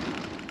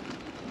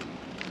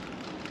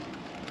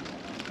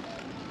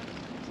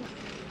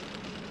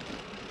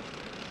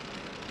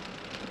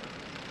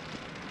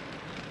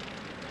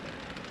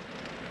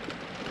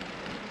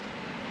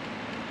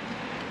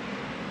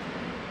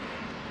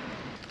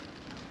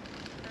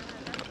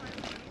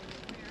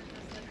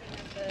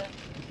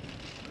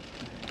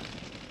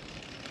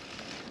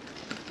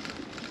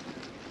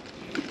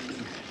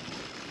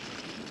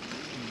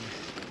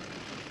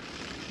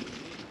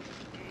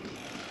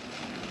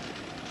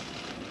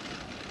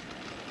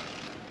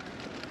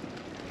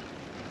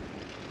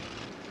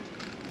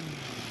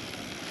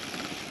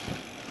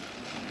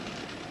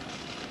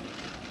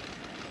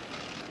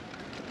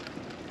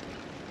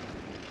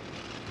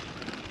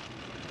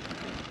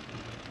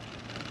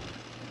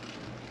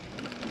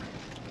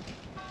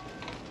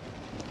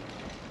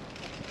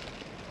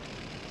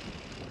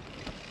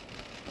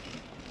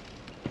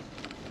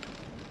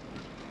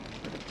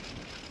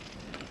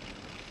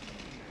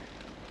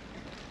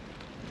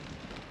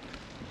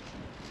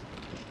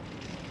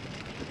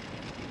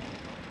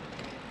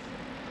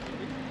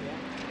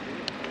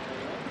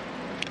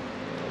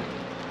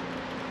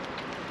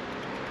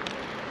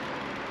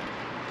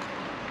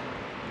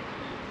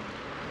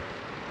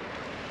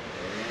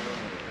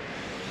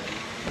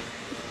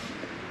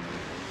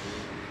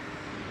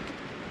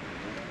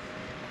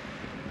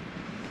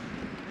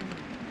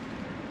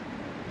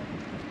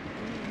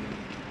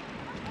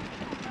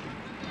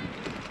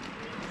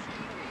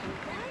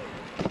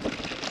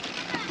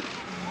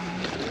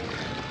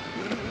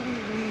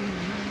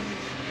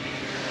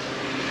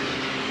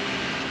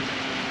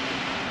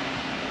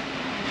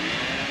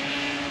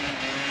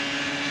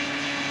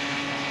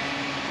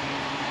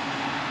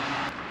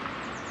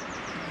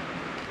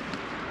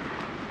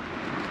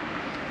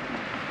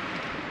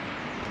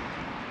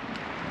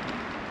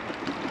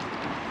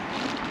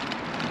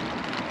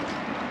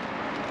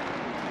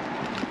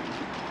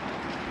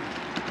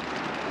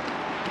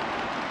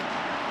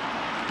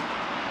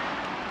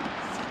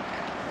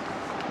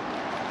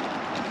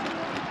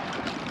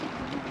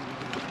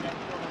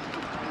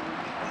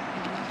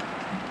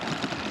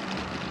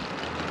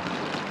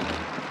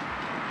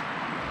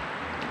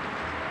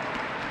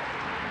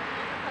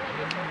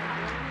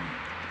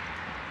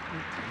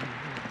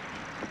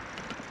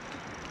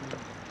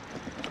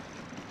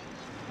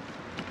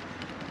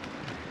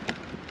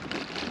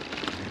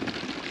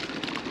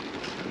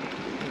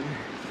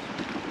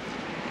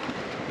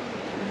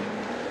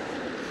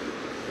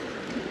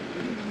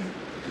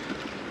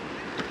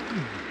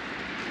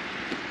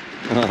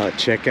 Oh,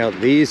 check out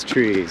these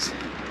trees.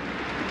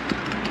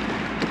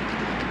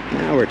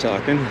 Now we're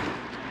talking.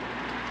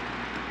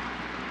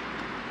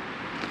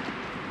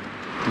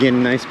 Again, a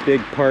nice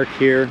big park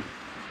here.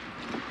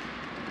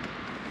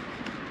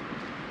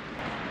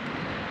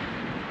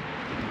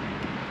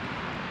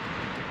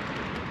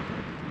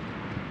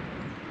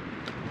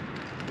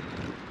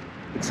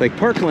 It's like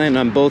parkland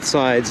on both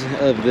sides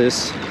of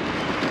this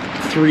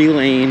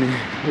 3-lane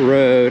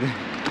road.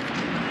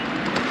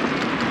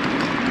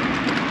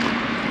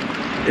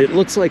 It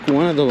looks like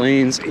one of the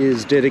lanes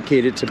is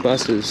dedicated to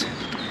buses,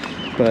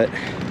 but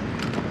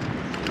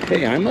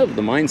Hey, I'm of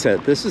the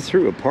mindset this is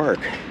through a park.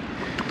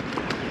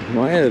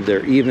 Why are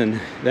there even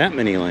that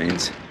many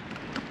lanes?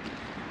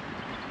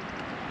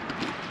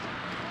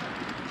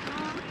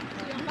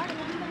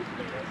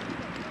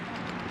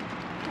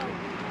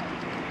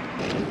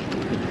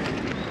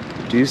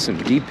 Do some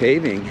deep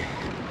paving.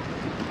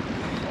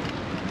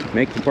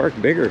 Make the park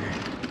bigger.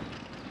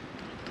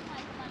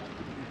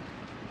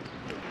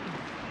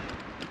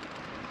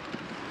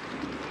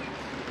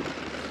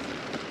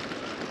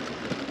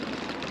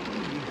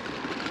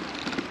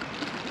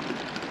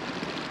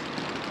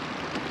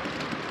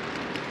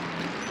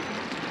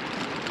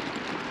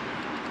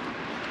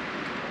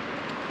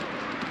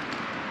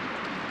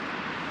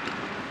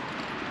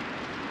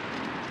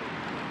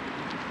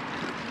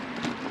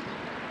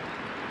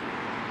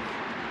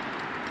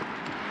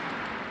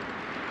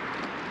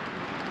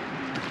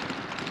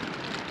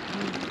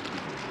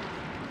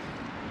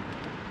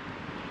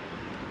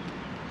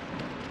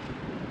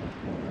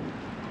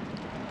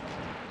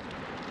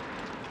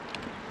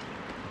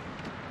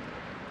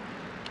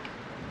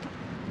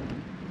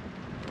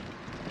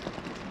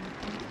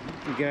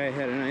 The guy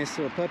had a nice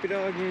little puppy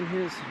dog in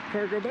his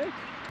cargo bag.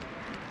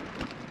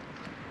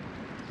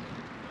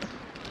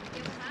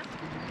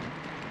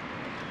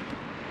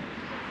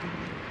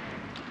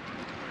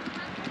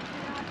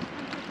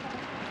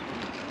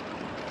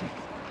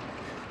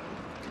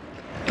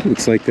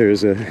 Looks like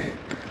there's a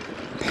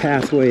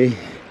pathway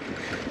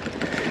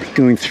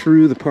going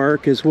through the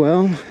park as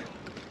well.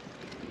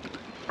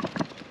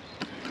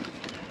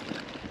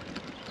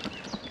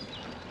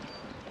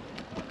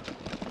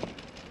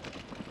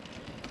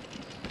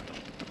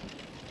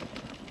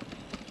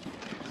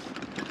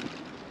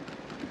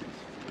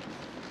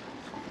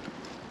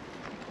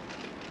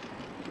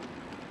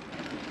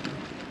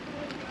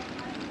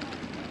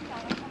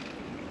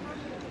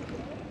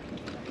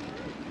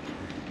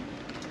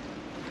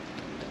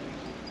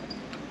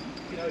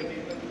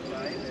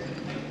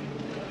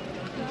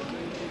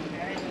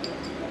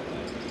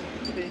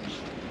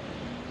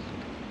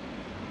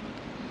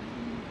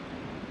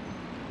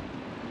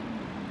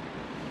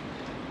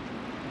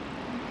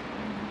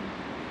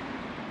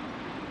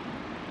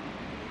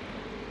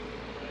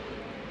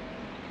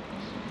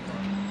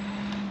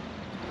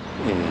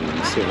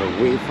 And so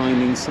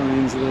wayfinding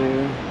signs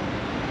there.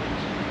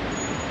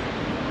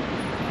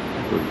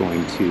 We're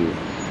going to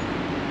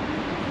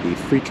the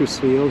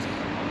Friedrichsfeld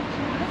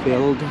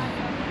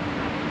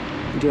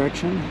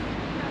direction,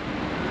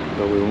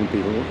 but we won't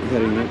be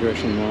heading that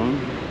direction long.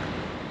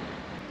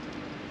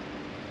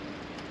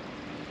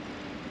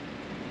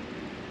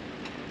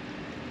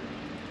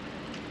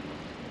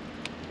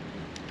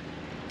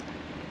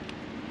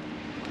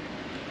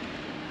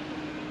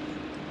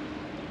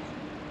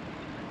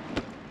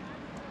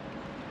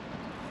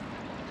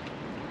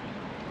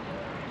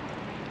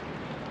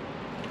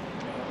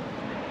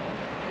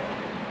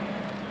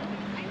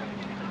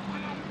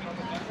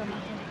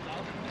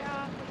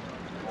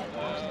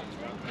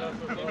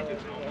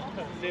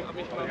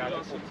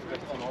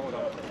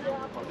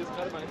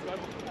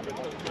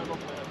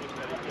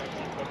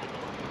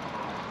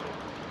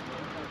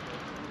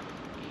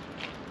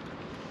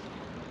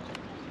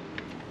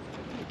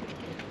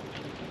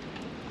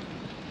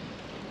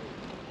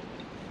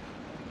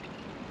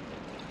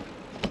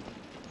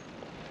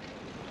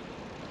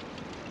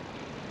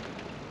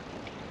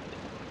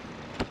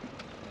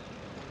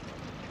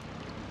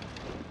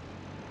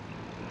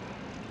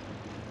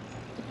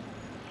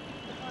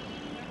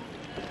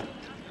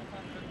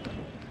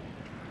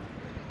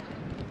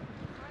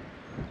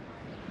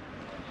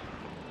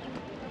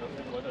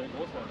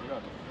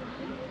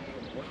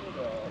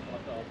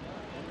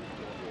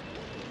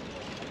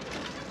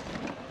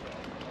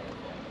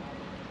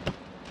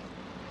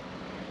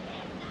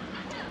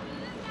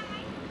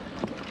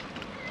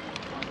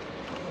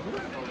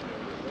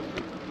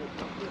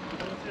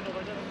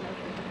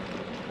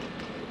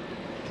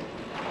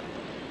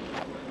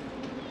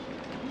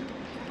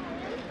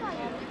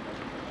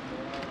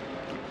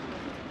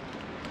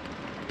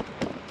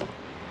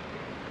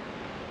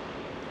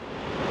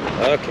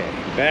 Okay,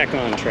 back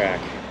on track.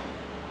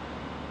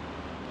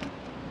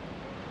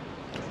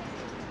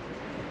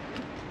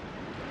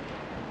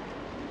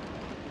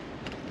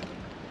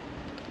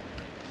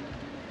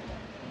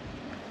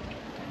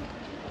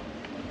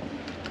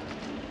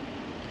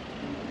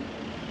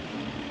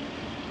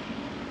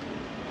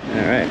 All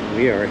right,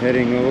 we are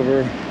heading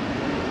over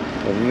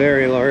a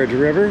very large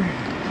river.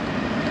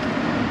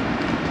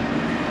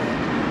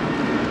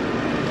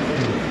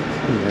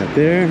 Right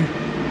there.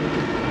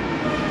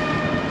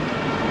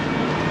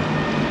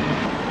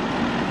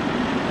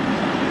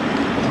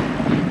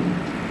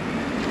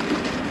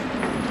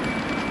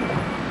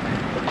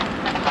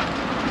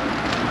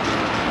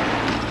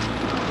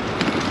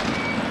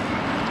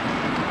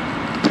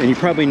 And you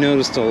probably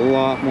noticed a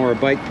lot more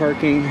bike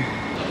parking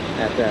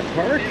at that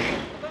park.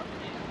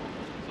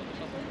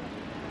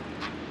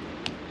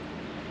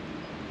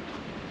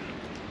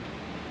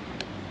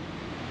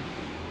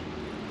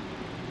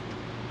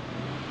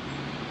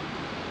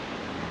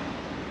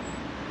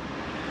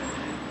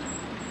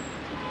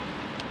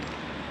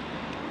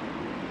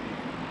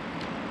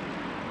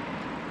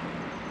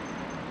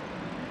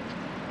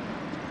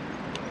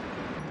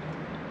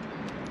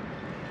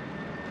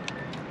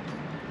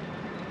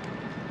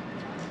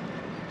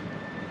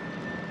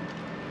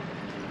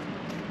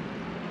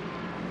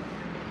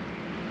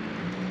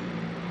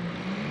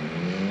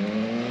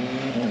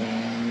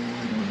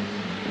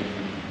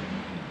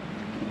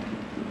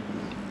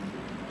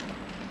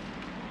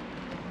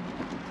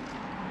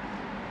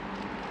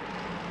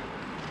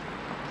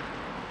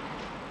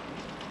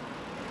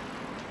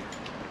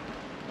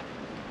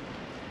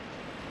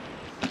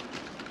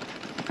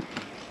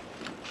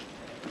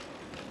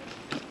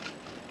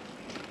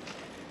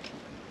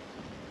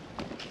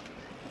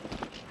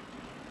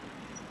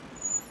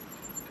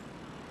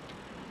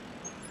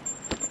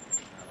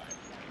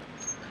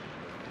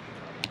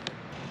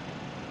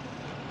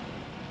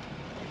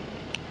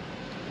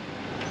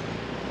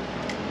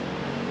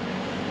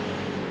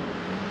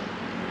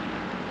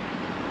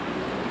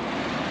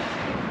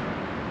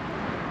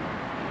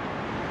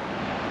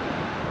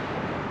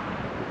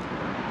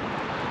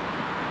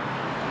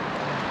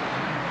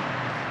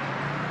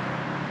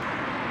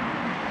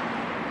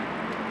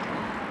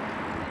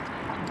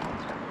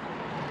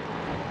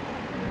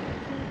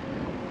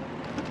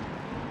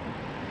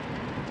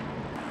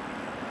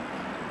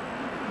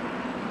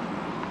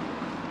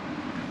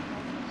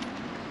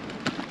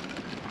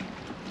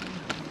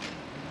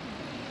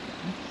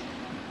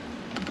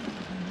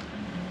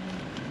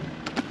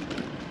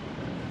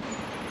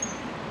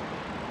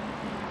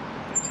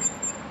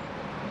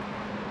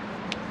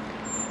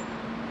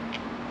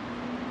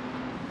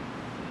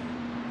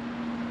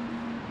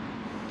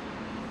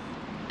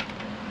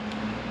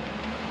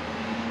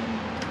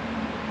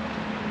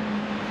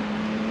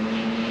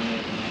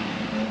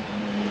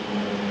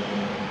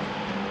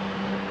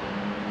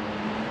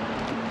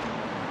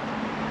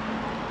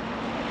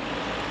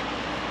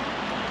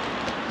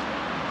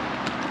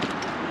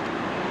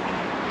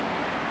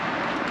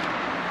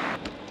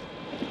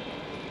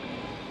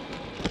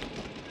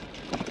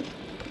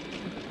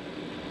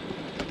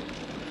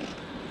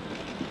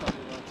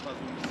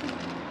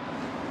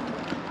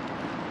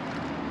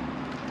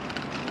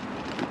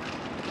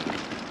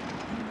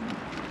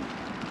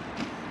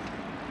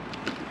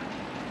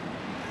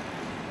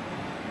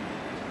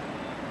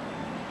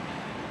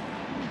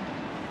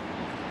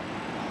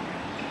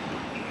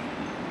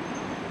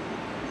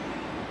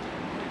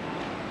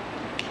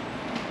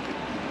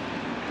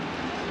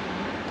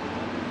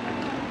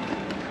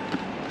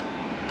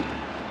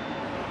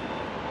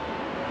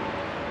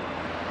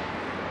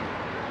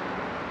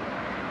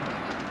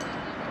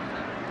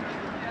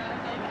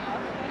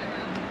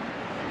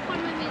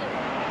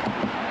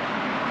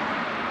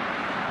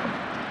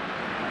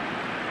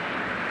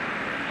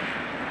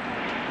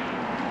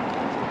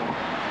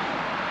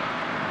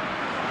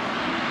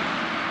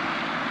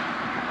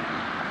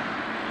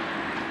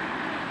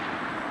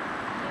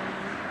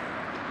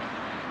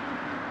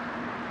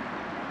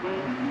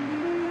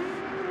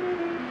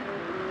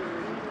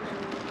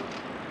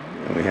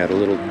 had a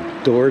little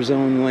door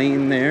zone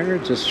lane there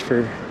just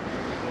for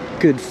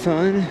good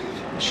fun,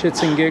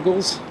 shits and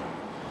giggles.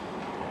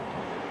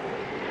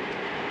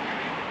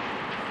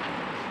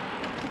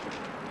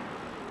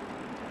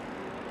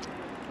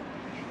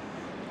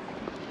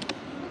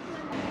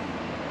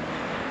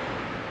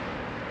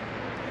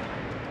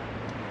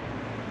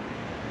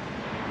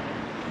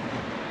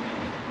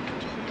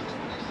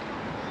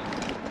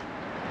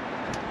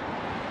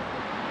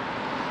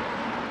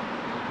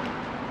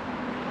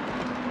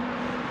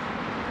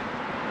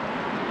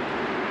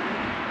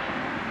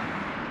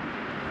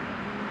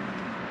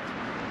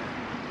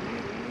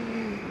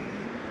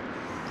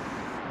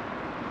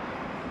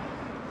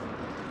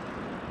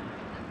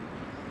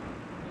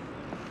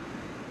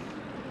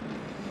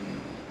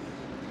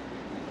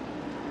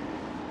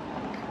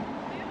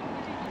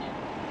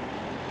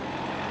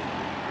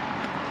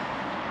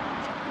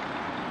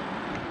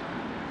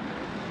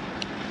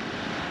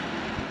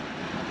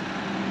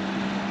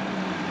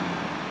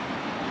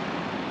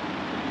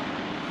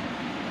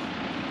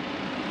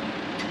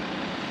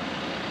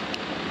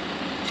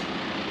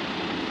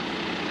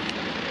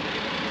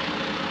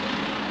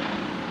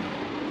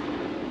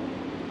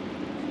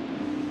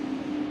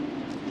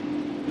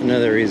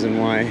 Another reason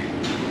why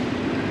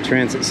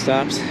transit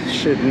stops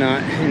should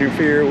not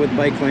interfere with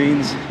bike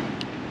lanes.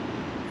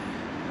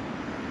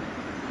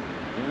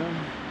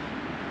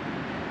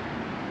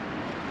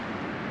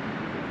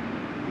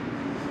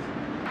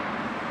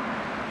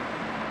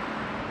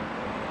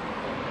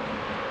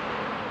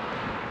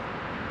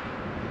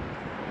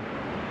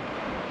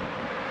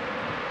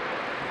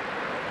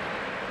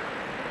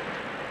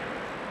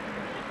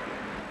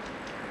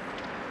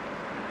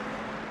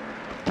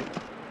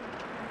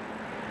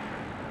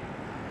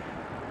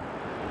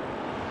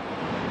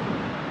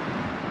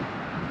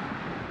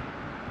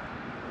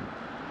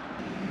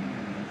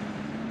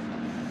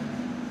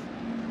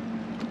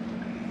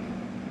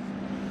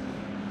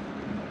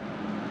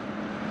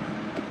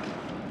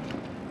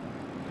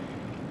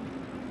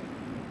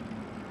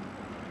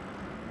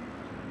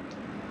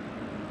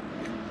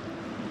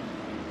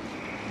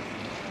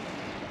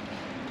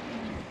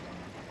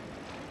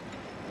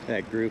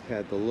 That group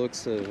had the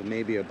looks of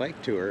maybe a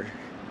bike tour.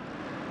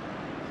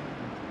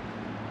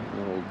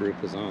 The whole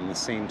group was on the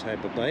same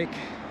type of bike.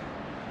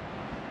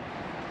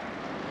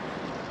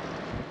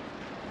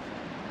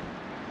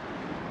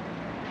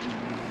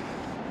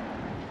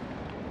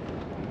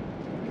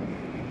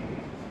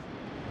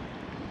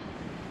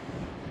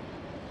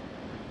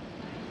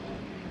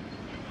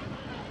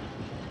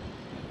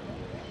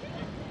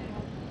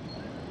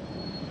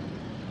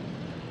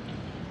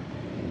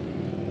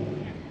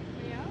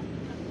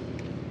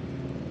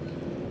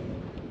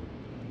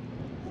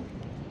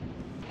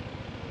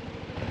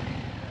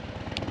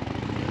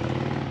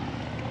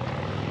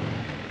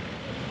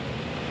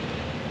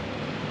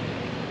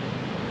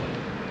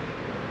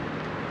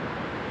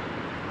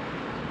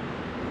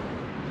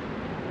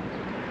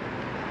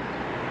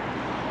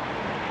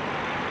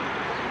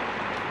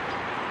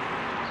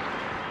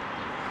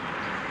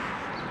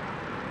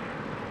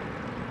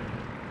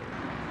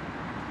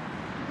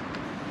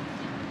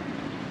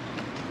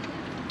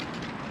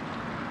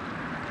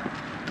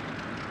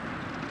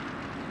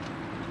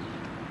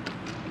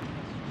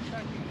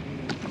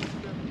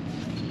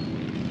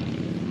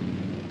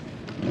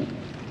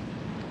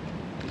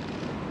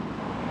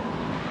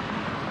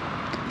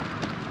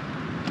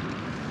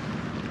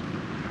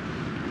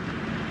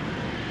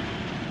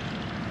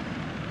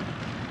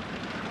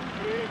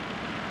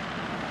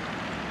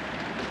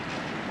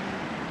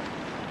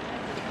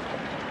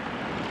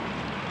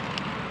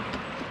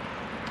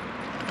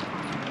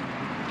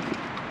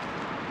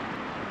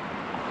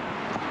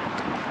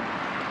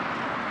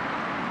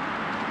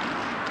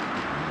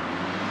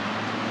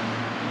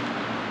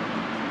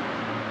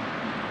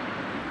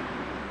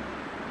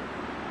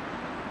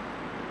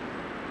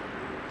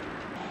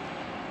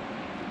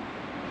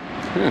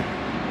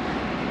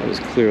 That was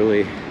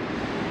clearly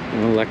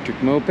an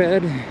electric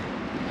moped.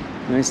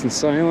 Nice and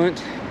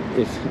silent.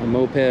 If a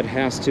moped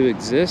has to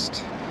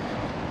exist,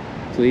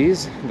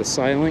 please, the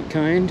silent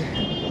kind.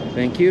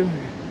 Thank you.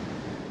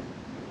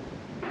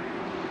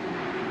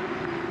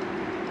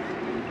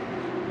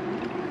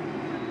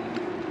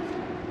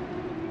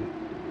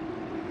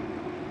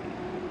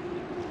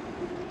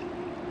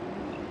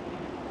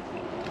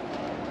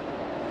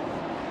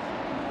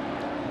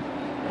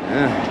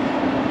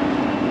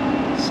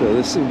 So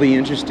this will be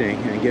interesting.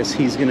 I guess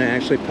he's going to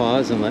actually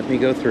pause and let me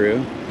go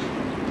through.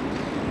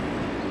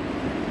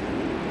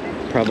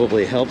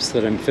 Probably helps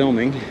that I'm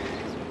filming.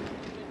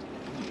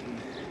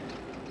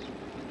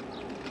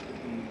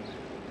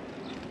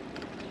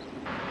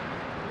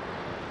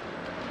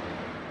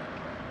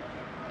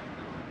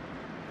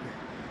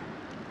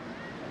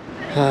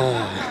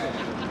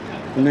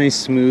 Nice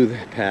smooth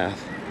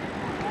path.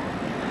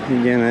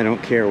 Again, I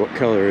don't care what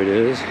color it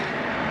is.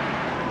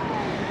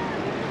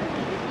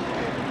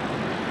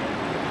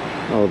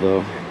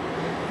 Although,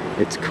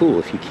 it's cool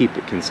if you keep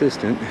it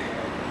consistent.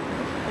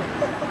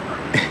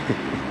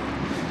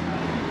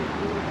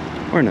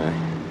 Or not.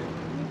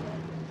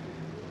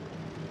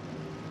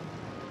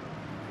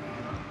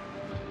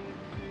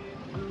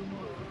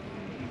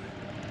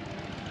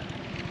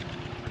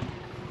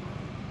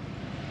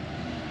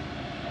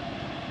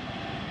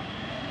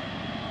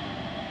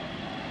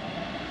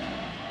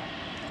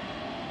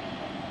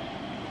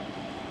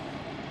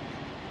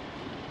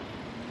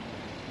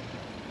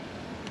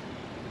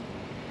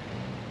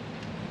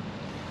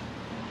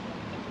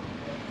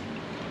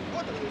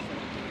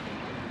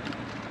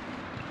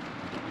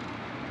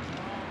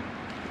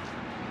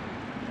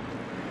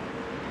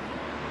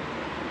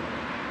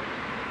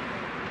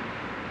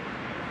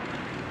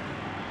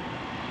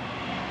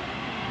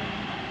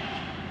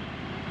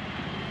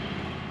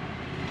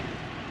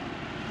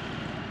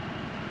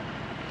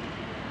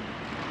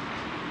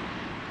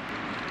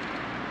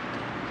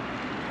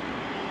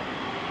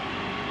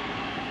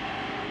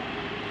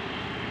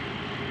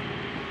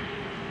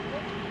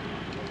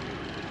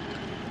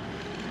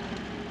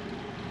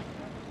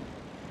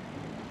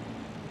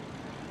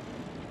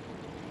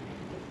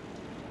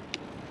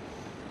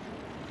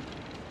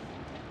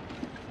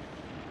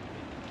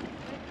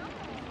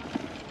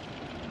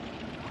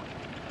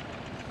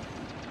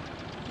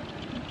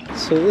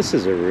 So this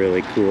is a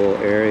really cool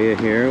area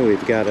here.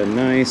 We've got a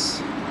nice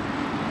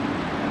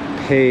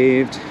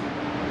paved,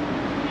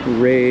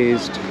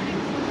 raised,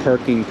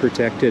 parking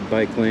protected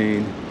bike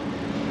lane.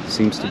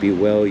 Seems to be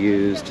well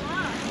used.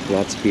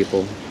 Lots of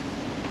people.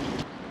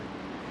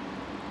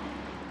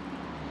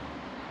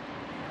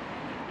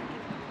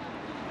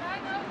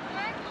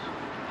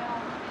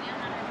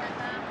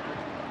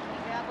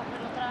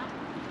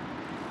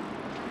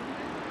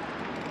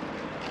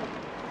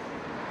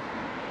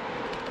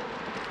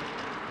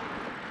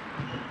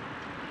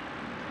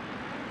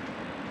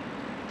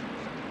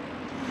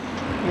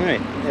 All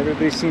right,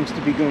 everybody seems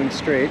to be going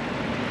straight.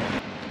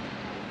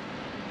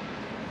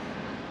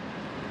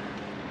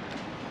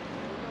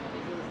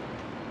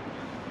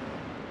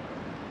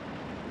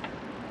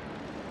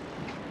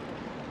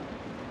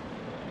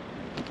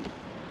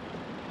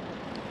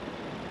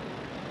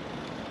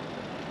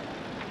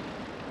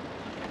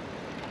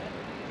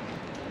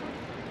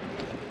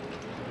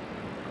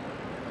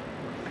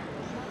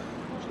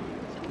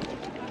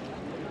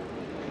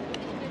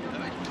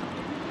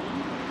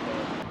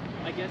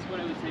 I guess what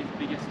I would say is the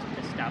biggest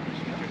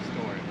establishment or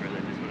store in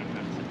Berlin is what I'm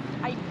trying to say.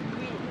 I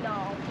really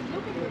know.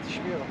 Look at this.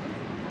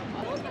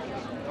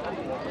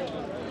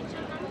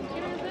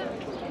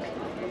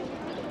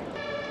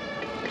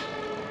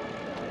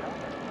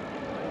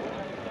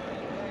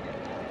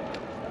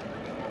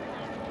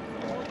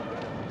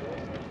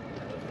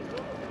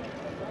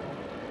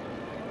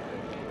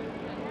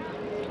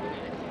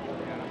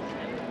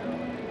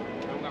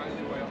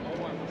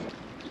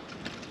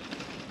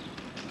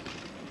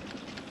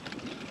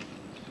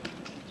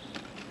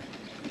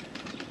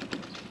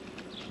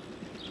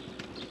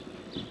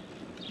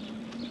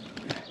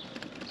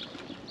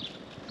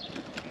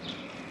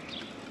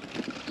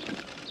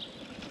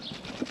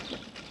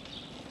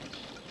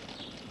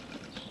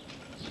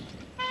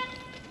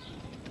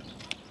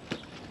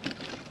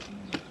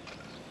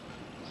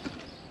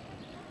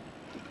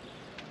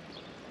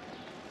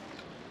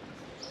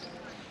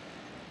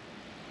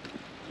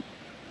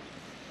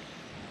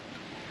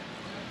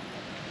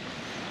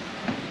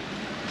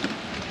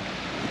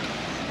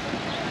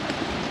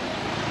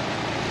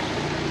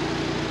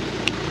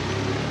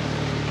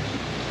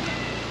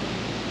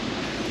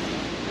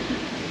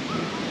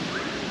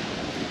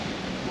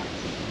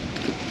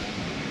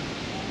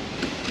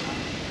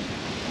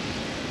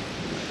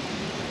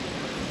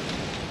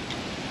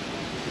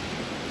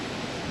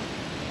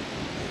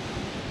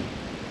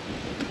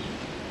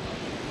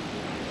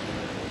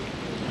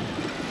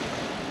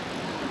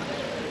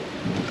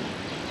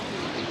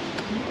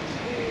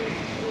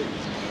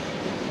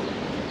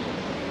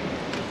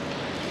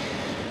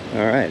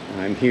 All right,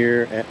 I'm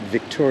here at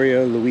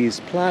Victoria Louise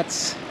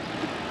Platz.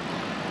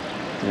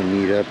 I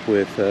meet up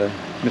with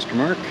Mr.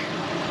 Mark.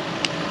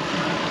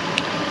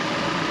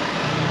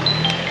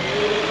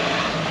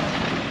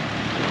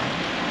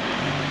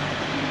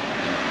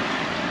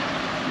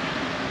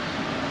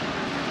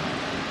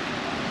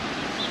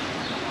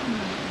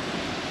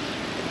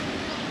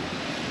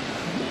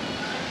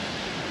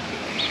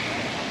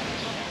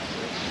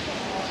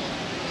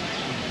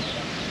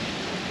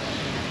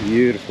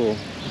 Beautiful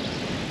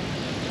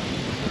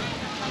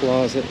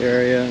closet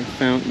area,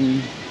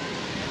 fountain.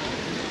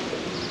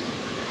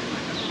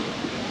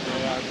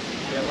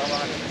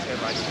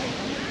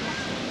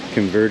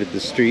 Converted the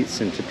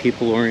streets into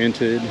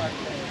people-oriented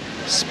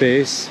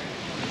space.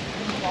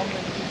 Home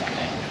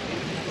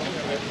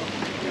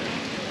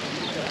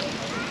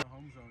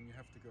zone, you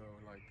have to go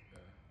like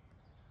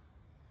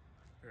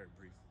very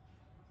brief.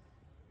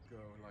 Go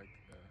like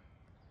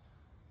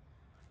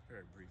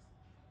very brief.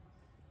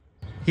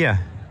 Yeah.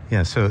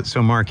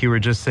 So Mark, you were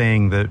just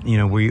saying that, you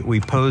know, we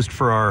posed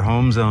for our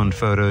home zone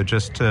photo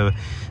just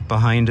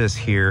behind us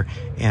here,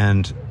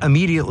 and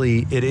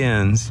immediately it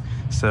ends.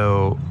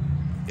 So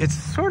it's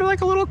sort of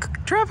like a little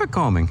traffic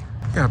calming.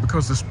 Yeah,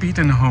 because the speed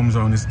in the home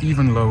zone is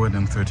even lower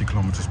than 30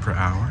 kilometers per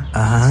hour.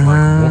 It's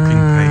like walking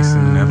pace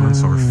in the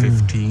Netherlands, or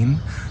 15.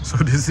 So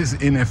this is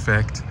in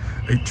effect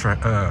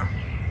a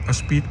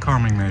speed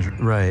calming measure.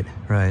 Right.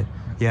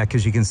 Yeah,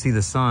 because you can see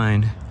the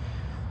sign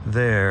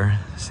there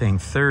saying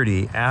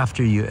 30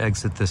 after you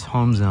exit this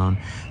home zone.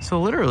 So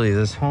literally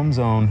this home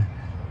zone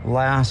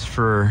lasts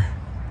for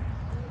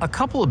a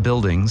couple of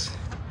buildings,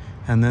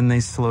 and then they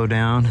slow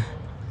down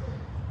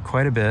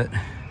quite a bit.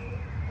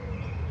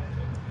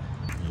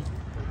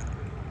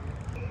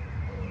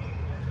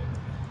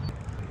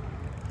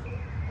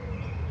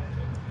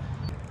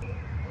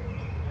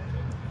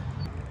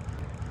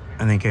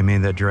 I think I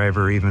made that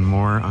driver even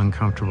more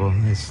uncomfortable.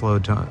 They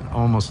slowed to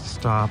almost a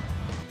stop.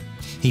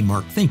 Hey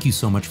Mark, thank you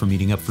so much for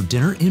meeting up for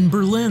dinner in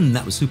Berlin.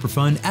 That was super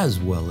fun, as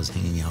well as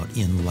hanging out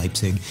in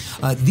Leipzig.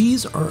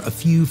 These are a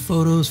few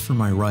photos from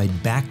my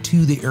ride back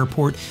to the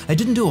airport. I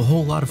didn't do a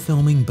whole lot of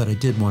filming, but I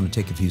did want to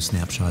take a few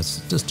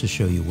snapshots just to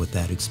show you what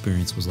that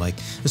experience was like,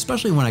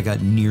 especially when I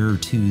got nearer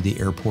to the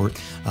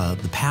airport.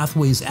 The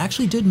pathways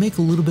actually did make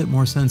a little bit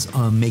more sense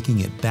making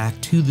it back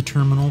to the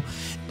terminal.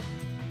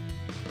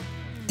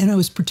 And I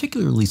was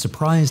particularly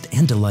surprised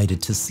and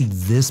delighted to see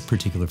this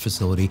particular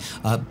facility.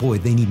 Boy,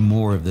 they need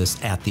more of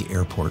this at the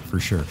airport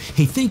for sure.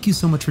 Hey, thank you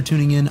so much for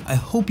tuning in. I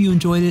hope you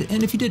enjoyed it.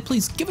 And if you did,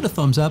 please give it a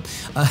thumbs up,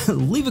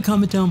 leave a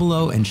comment down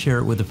below and share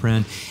it with a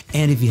friend.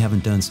 And if you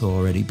haven't done so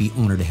already, be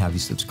honored to have you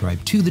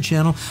subscribe to the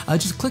channel.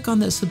 Just click on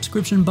that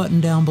subscription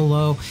button down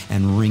below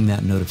and ring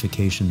that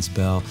notifications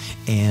bell.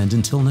 And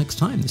until next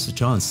time, this is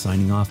John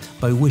signing off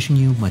by wishing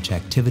you much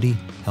activity,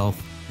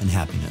 health, and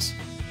happiness.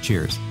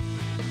 Cheers.